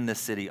building, in this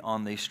city,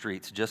 on these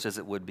streets, just as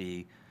it would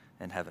be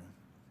in heaven.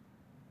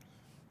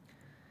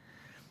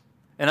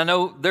 And I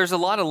know there's a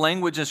lot of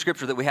language in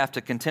Scripture that we have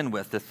to contend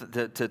with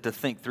to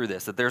think through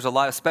this. That there's a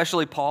lot,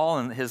 especially Paul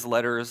in his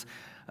letters,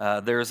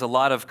 there's a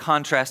lot of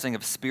contrasting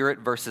of spirit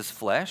versus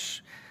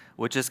flesh,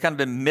 which has kind of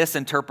been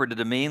misinterpreted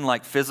to mean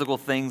like physical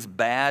things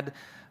bad,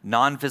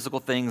 non-physical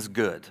things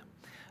good.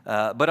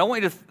 But I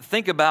want you to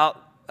think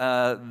about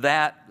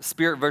that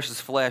spirit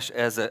versus flesh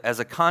as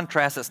a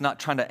contrast that's not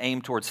trying to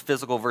aim towards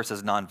physical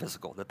versus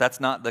non-physical. That's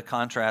not the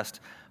contrast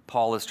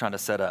Paul is trying to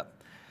set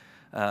up.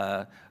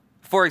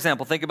 For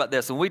example, think about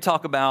this. When we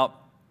talk about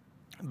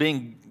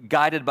being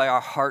guided by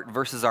our heart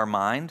versus our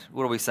mind,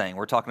 what are we saying?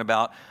 We're talking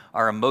about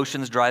our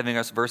emotions driving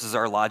us versus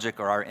our logic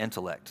or our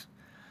intellect.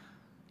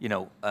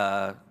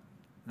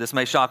 This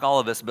may shock all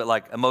of us, but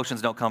like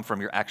emotions don't come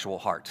from your actual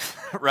heart,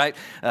 right?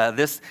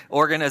 This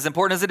organ, as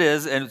important as it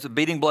is, and it's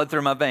beating blood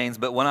through my veins,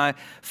 but when I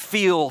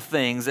feel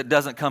things, it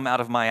doesn't come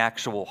out of my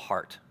actual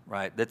heart,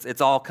 right?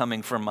 It's all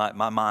coming from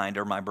my mind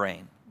or my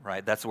brain,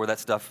 right? That's where that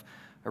stuff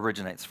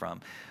originates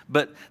from.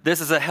 But this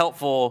is a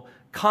helpful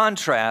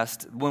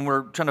contrast when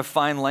we're trying to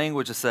find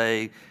language to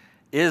say,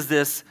 is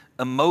this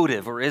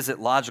emotive or is it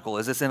logical?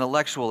 Is this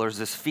intellectual or is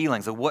this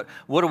feelings? What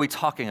are we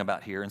talking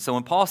about here? And so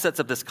when Paul sets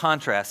up this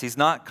contrast, he's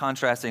not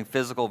contrasting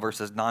physical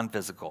versus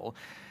non-physical.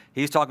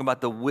 He's talking about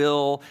the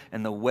will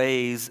and the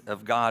ways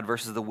of God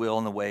versus the will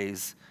and the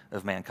ways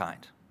of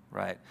mankind,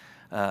 right?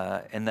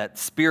 And that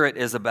spirit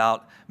is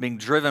about being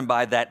driven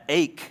by that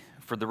ache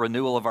for the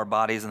renewal of our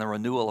bodies and the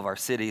renewal of our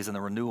cities and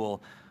the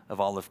renewal of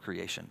all of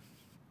creation.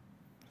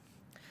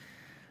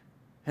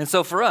 And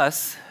so for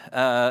us,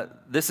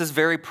 this is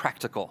very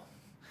practical.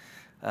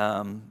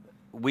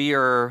 We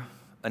are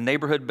a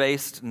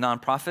neighborhood-based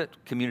nonprofit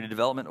community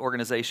development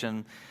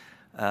organization,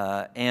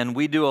 and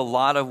we do a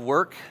lot of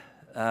work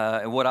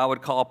in what I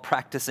would call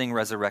practicing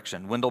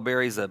resurrection. Wendell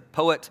Berry's a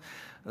poet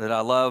that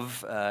I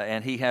love,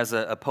 and he has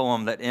a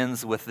poem that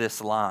ends with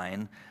this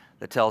line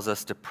that tells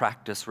us to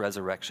practice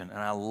resurrection, and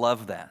I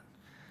love that.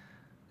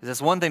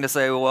 It's one thing to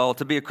say, well,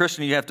 to be a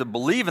Christian, you have to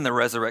believe in the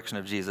resurrection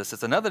of Jesus.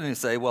 It's another thing to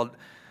say, well,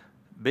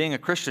 being a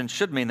Christian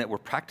should mean that we're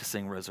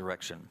practicing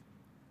resurrection.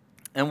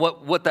 And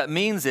what that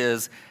means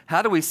is,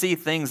 how do we see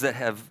things that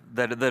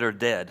are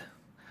dead?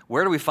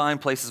 Where do we find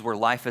places where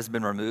life has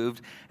been removed?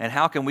 And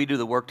how can we do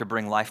the work to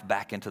bring life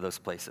back into those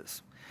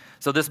places?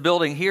 So this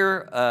building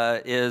here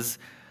is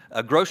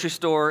a grocery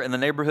store in the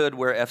neighborhood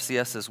where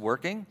FCS is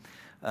working.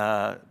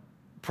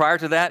 Prior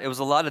to that, it was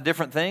a lot of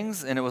different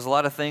things, and it was a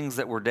lot of things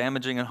that were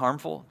damaging and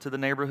harmful to the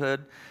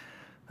neighborhood.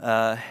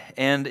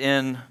 And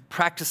in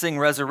practicing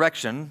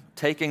resurrection,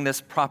 taking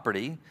this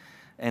property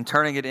and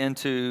turning it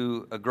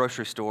into a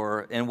grocery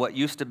store in what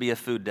used to be a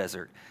food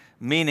desert,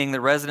 meaning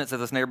the residents of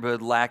this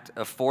neighborhood lacked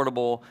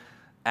affordable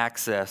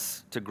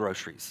access to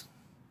groceries,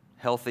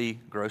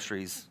 healthy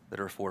groceries that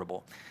are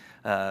affordable.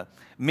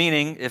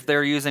 Meaning, if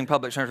they're using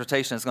public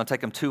transportation, it's going to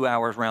take them 2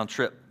 hours round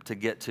trip to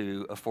get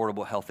to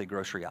affordable, healthy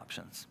grocery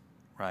options,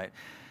 right?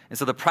 And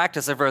so the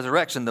practice of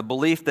resurrection, the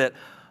belief that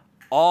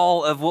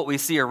all of what we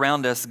see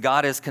around us,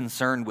 God is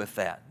concerned with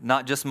that.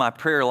 Not just my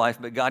prayer life,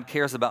 but God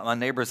cares about my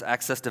neighbor's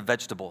access to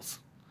vegetables.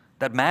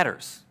 That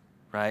matters,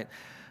 right?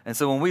 And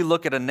so when we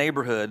look at a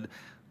neighborhood,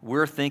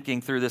 we're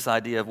thinking through this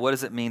idea of what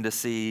does it mean to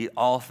see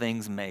all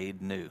things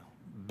made new?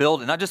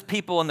 Build, not just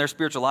people and their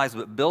spiritual lives,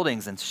 but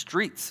buildings and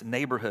streets,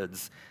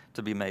 neighborhoods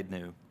to be made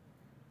new.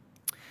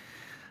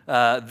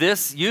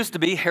 This used to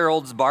be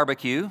Harold's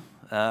Barbecue.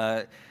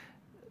 Fun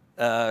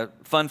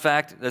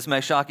fact, this may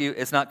shock you,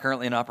 it's not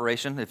currently in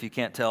operation. If you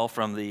can't tell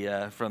from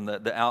the front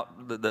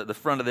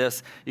of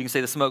this, you can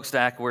see the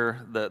smokestack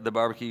where the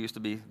barbecue used to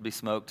be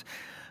smoked.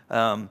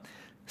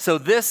 So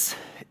this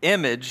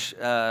image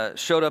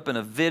showed up in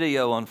a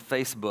video on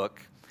Facebook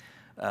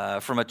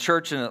from a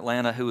church in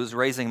Atlanta who was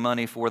raising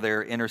money for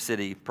their inner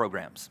city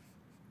programs.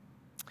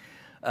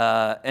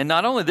 And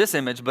not only this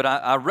image, but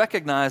I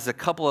recognized a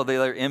couple of the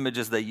other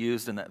images they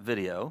used in that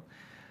video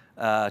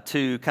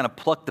to kind of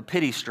pluck the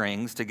pity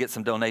strings to get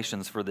some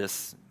donations for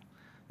this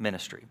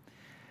ministry.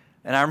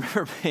 And I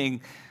remember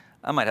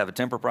I might have a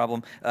temper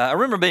problem. I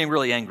remember being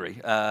really angry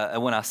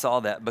when I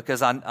saw that,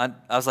 because I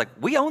was like,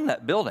 we own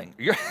that building.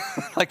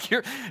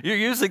 You're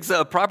using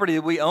a property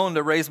that we own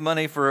to raise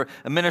money for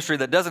a ministry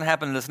that doesn't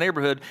happen in this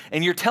neighborhood,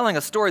 and you're telling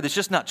a story that's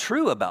just not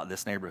true about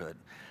this neighborhood.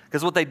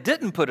 Because what they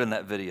didn't put in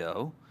that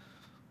video,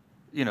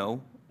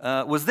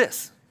 was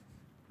this,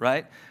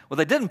 right? What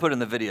they didn't put in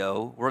the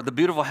video were the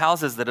beautiful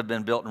houses that have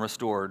been built and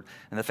restored,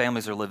 and the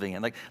families are living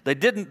in. Like they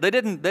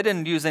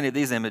didn't use any of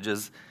these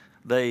images.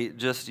 They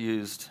just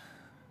used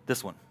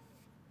this one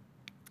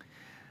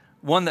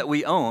that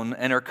we own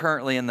and are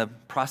currently in the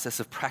process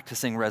of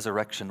practicing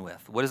resurrection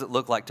with. What does it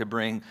look like to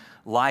bring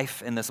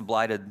life in this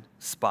blighted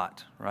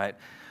spot, right?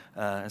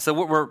 So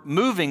what we're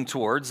moving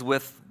towards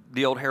with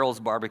the old Harold's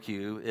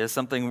Barbecue is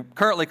something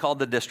currently called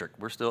the District.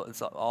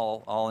 It's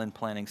all in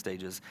planning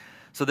stages.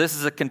 So this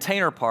is a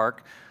container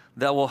park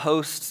that will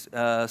host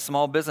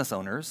small business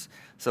owners.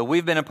 So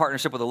we've been in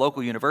partnership with a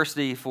local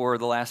university for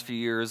the last few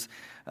years,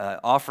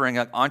 offering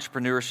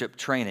entrepreneurship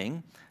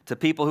training to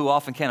people who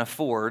often can't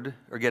afford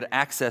or get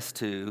access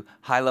to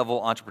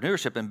high-level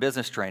entrepreneurship and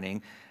business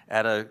training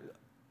at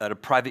a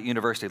private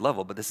university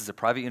level. But this is a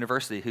private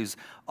university who's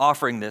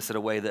offering this in a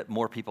way that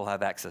more people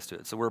have access to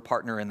it. So we're a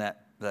partner in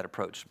that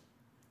approach.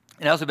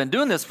 And as we've been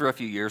doing this for a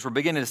few years, we're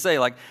beginning to say,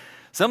 like,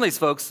 some of these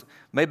folks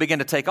may begin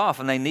to take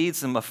off, and they need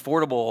some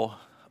affordable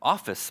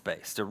office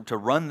space to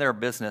run their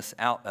business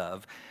out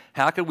of.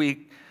 How could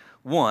we,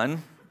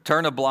 one,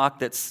 turn a block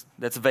that's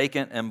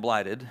vacant and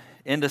blighted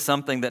into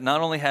something that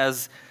not only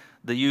has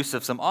the use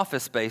of some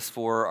office space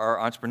for our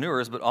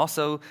entrepreneurs, but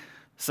also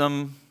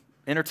some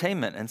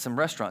entertainment and some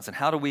restaurants? And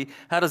how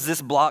does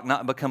this block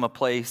not become a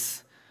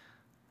place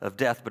of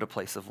death, but a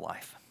place of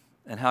life?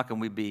 And how can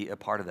we be a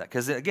part of that?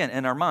 Because again,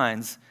 in our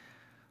minds,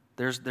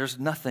 there's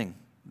nothing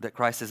that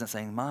Christ isn't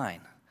saying,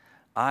 mine.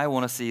 I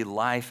want to see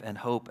life and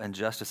hope and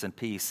justice and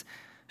peace,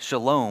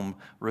 shalom,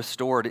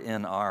 restored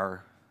in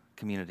our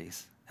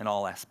communities and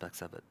all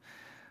aspects of it.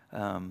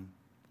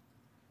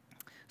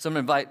 So I'm going to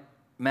invite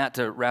Matt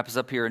to wrap us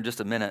up here in just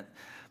a minute.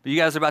 But you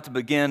guys are about to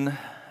begin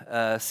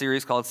a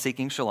series called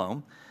Seeking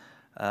Shalom.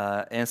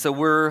 And so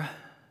we're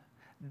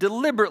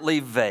deliberately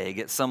vague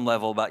at some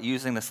level about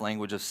using this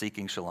language of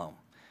seeking shalom.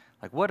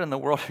 Like, what in the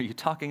world are you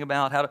talking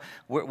about?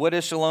 What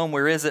is shalom?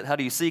 Where is it? How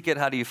do you seek it?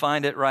 How do you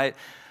find it, right?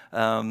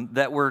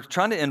 That we're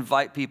trying to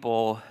invite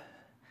people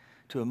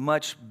to a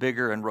much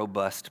bigger and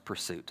robust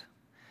pursuit.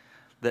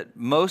 That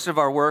most of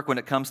our work when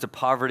it comes to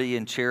poverty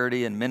and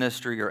charity and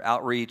ministry or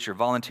outreach or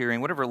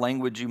volunteering, whatever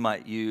language you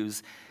might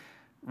use,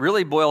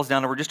 really boils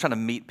down to we're just trying to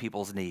meet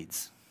people's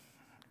needs.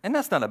 And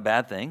that's not a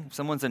bad thing. If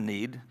someone's in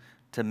need,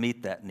 to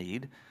meet that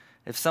need.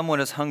 If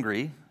someone is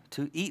hungry,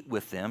 to eat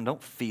with them.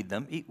 Don't feed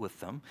them, eat with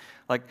them.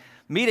 Like,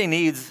 meeting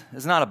needs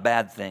is not a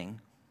bad thing,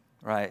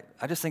 right?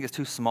 I just think it's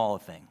too small a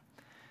thing.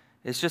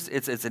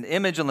 It's an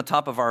image on the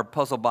top of our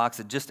puzzle box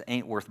that just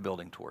ain't worth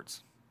building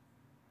towards,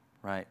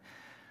 right?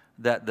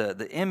 That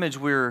the image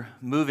we're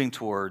moving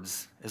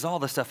towards is all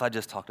the stuff I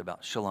just talked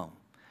about, shalom,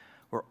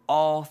 where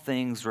all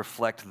things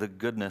reflect the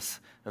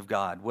goodness of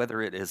God,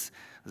 whether it is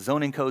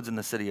zoning codes in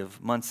the city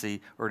of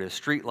Muncie, or it is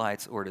street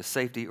lights, or it is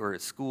safety, or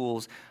it's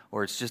schools,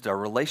 or it's just our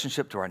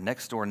relationship to our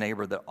next door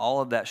neighbor, that all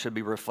of that should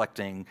be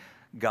reflecting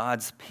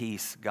God's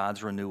peace,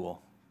 God's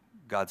renewal,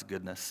 God's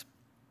goodness.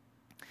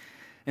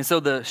 And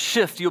so the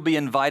shift you'll be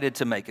invited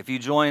to make, if you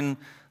join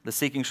the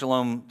Seeking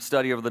Shalom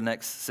study over the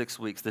next 6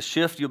 weeks, the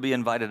shift you'll be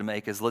invited to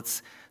make is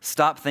let's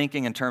stop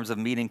thinking in terms of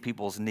meeting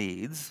people's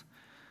needs,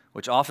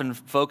 which often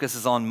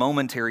focuses on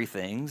momentary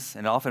things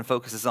and often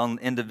focuses on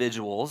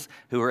individuals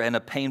who are in a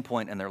pain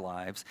point in their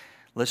lives.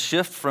 Let's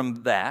shift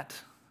from that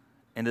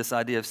and this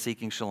idea of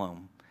seeking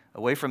shalom,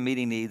 away from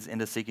meeting needs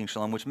into seeking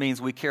shalom, which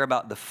means we care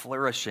about the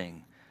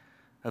flourishing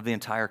of the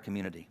entire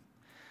community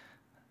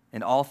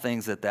and all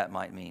things that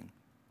might mean.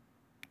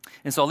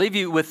 And so I'll leave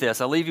you with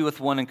this. I'll leave you with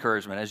one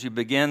encouragement. As you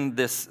begin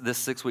this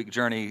 6-week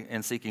journey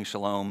in seeking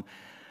shalom,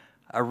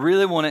 I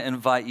really want to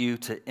invite you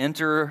to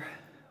enter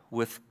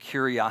with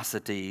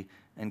curiosity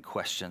and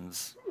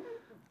questions,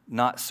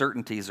 not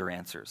certainties or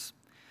answers.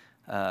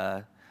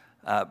 I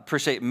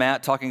appreciate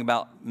Matt talking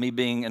about me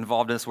being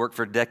involved in this work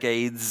for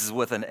decades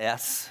with an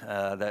S.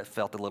 That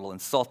felt a little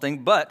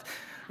insulting, but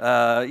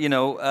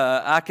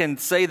I can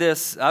say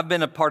this. I've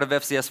been a part of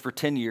FCS for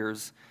 10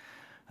 years,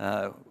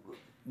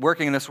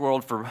 working in this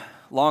world for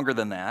longer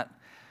than that.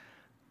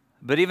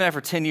 But even after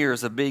 10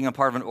 years of being a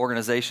part of an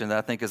organization that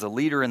I think is a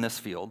leader in this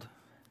field,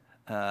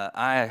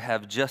 I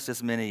have just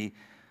as many,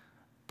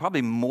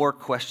 probably more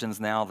questions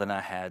now than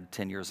I had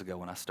 10 years ago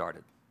when I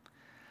started.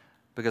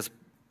 Because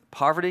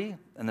poverty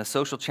and the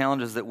social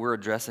challenges that we're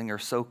addressing are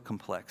so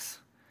complex.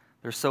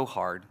 They're so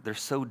hard. They're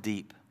so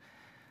deep.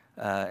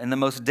 And the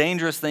most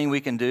dangerous thing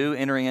we can do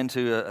entering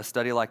into a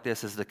study like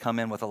this is to come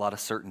in with a lot of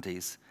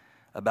certainties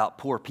about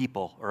poor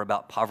people or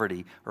about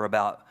poverty or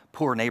about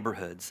poor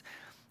neighborhoods.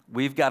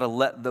 We've got to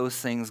let those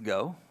things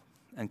go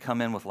and come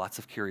in with lots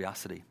of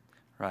curiosity,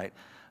 right?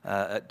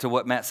 To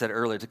what Matt said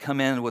earlier, to come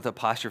in with a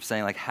posture of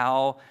saying, like,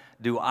 how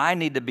do I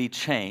need to be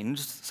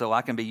changed so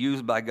I can be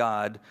used by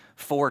God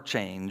for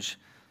change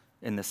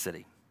in this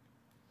city?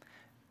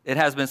 It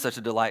has been such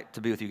a delight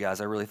to be with you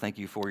guys. I really thank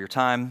you for your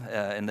time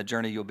and the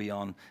journey you'll be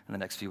on in the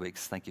next few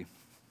weeks. Thank you.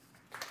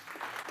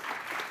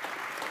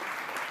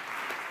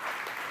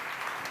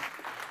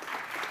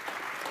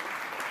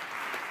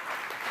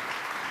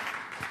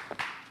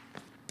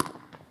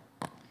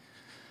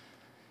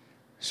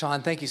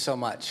 Shawn, thank you so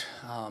much.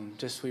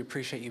 We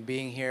appreciate you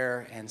being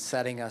here and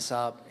setting us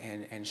up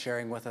and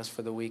sharing with us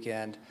for the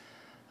weekend.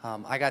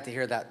 I got to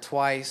hear that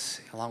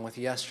twice, along with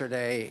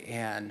yesterday,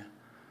 and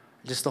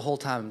just the whole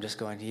time I'm just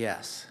going,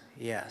 yes,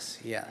 yes,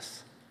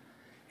 yes.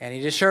 And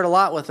he just shared a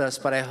lot with us,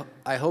 but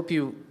I hope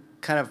you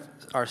kind of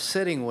are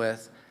sitting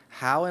with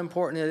how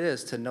important it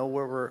is to know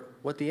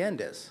what the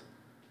end is.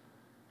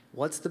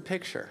 What's the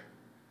picture?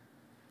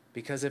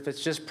 Because if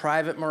it's just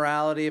private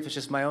morality, if it's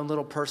just my own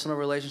little personal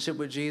relationship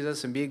with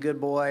Jesus and be a good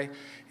boy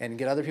and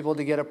get other people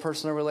to get a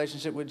personal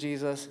relationship with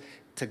Jesus,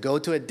 to go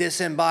to a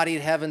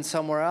disembodied heaven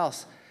somewhere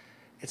else,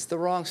 it's the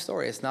wrong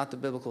story. It's not the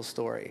biblical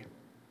story.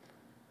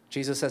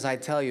 Jesus says, I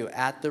tell you,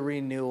 at the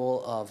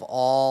renewal of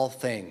all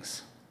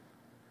things.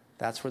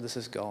 That's where this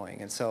is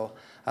going. And so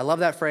I love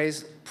that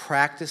phrase,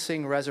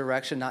 practicing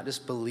resurrection, not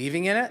just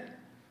believing in it.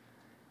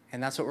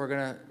 And that's what we're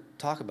going to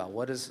talk about.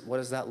 What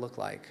does that look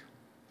like?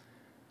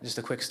 Just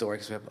a quick story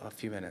because we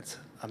have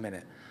a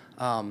minute.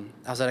 I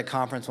was at a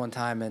conference one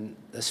time and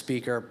the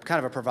speaker, kind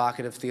of a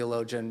provocative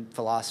theologian,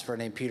 philosopher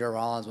named Peter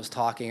Rollins was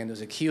talking, and there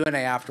was a Q&A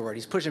afterward.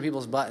 He's pushing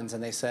people's buttons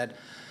and they said,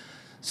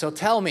 so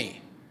tell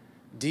me,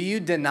 do you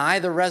deny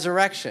the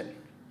resurrection?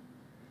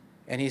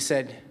 And he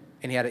said,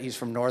 he's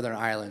from Northern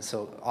Ireland,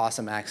 so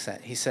awesome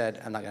accent. He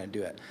said, I'm not going to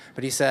do it,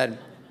 but he said,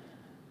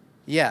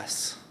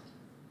 yes.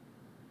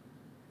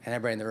 And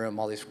everybody in the room,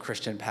 all these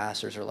Christian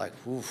pastors are like,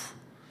 oof.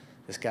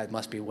 This guy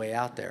must be way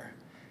out there.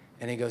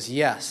 And he goes,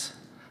 yes,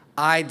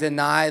 I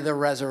deny the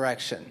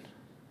resurrection.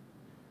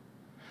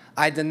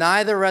 I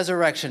deny the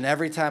resurrection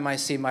every time I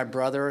see my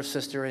brother or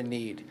sister in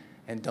need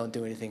and don't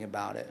do anything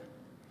about it.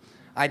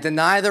 I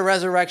deny the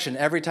resurrection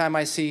every time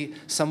I see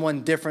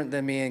someone different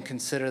than me and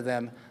consider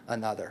them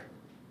another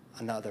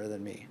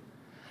than me.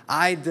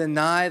 I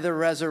deny the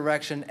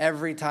resurrection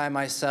every time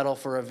I settle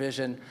for a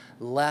vision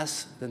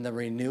less than the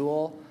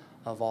renewal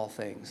of all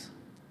things.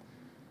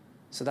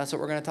 So that's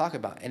what we're going to talk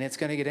about, and it's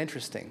going to get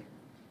interesting.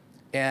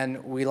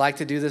 And we like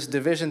to do this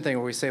division thing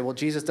where we say, well,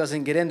 Jesus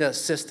doesn't get into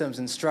systems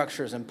and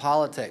structures and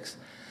politics.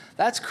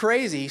 That's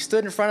crazy. He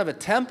stood in front of a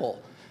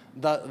temple,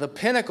 the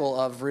pinnacle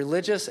of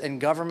religious and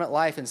government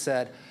life, and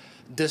said,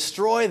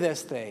 destroy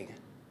this thing,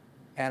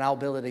 and I'll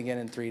build it again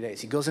in 3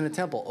 days. He goes in a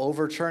temple,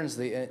 overturns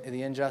the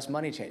unjust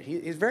money change.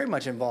 He's very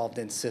much involved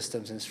in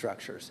systems and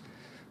structures,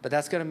 but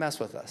that's going to mess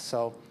with us.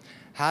 So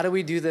How do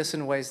we do this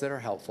in ways that are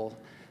helpful?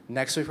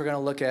 Next week, we're going to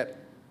look at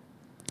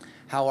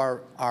how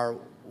our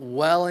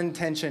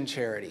well-intentioned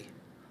charity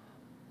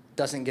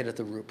doesn't get at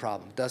the root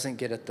problem, doesn't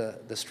get at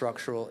the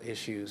structural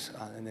issues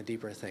and the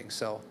deeper things.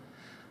 So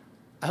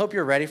I hope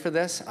you're ready for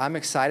this. I'm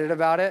excited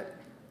about it.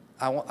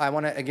 I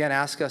want to, again,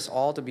 ask us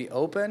all to be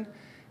open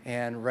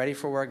and ready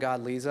for where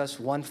God leads us.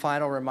 One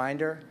final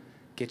reminder,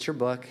 get your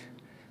book.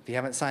 If you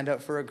haven't signed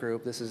up for a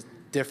group, this is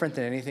different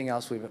than anything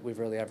else we've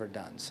really ever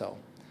done. So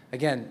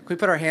again, can we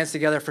put our hands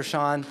together for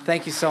Shawn?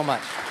 Thank you so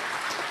much.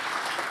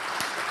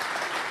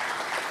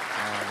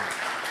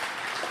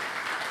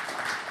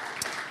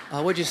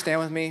 Would you stand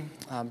with me?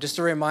 Just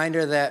a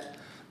reminder that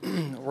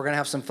we're going to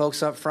have some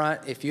folks up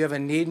front. If you have a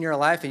need in your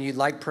life and you'd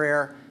like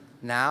prayer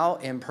now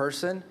in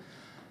person,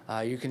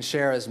 you can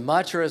share as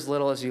much or as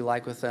little as you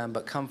like with them,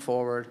 but come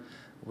forward.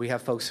 We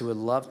have folks who would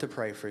love to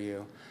pray for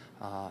you,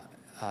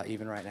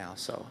 even right now.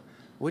 So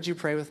would you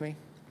pray with me?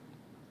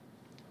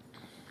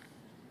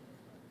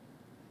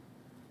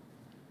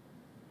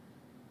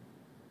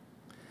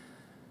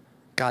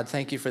 God,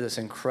 thank you for this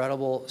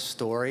incredible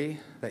story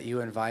that you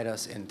invite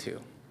us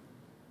into.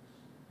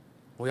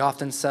 We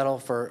often settle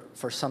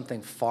for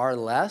something far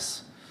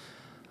less,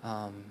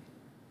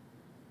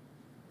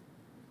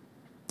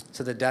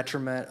 to the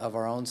detriment of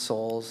our own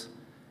souls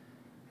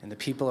and the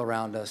people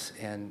around us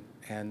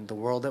and the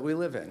world that we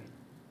live in.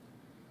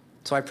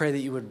 So I pray that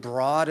you would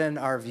broaden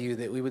our view,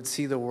 that we would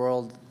see the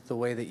world the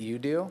way that you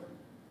do.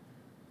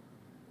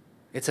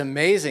 It's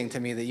amazing to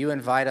me that you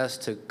invite us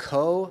to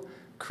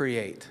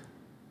co-create.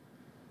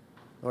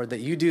 Lord, that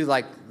you do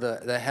like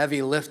the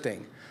heavy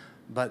lifting,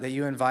 but that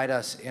you invite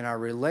us in our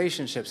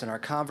relationships and our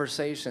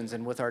conversations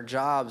and with our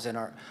jobs and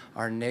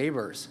our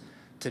neighbors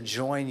to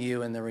join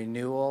you in the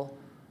renewal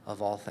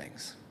of all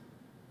things.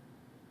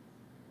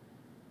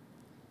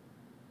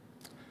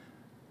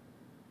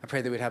 I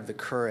pray that we'd have the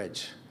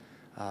courage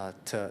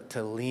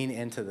to lean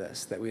into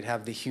this, that we'd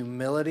have the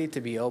humility to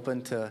be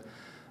open to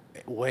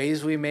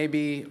ways we may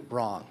be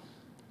wrong.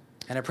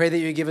 And I pray that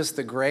you give us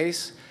the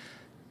grace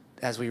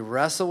as we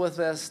wrestle with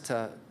this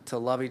to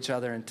love each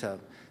other and to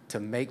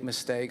make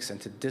mistakes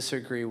and to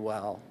disagree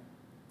well.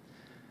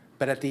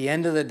 But at the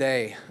end of the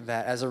day,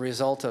 that as a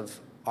result of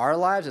our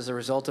lives, as a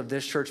result of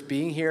this church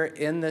being here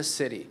in this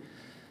city,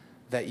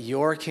 that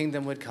your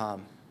kingdom would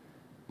come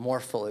more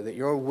fully, that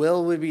your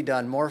will would be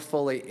done more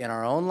fully in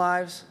our own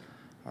lives,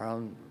 our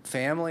own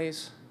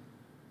families,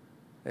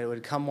 that it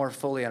would come more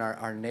fully in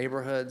our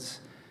neighborhoods,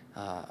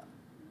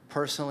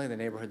 personally, the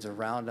neighborhoods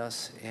around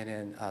us, and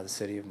in the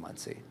city of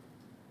Muncie.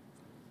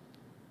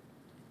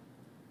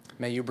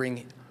 May you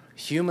bring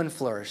human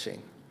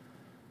flourishing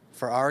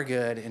for our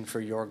good and for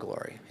your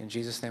glory. In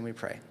Jesus' name we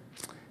pray.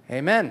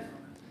 Amen.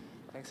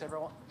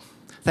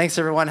 Thanks,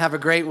 everyone. Have a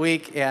great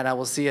week, and I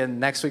will see you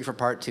next week for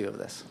part 2 of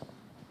this.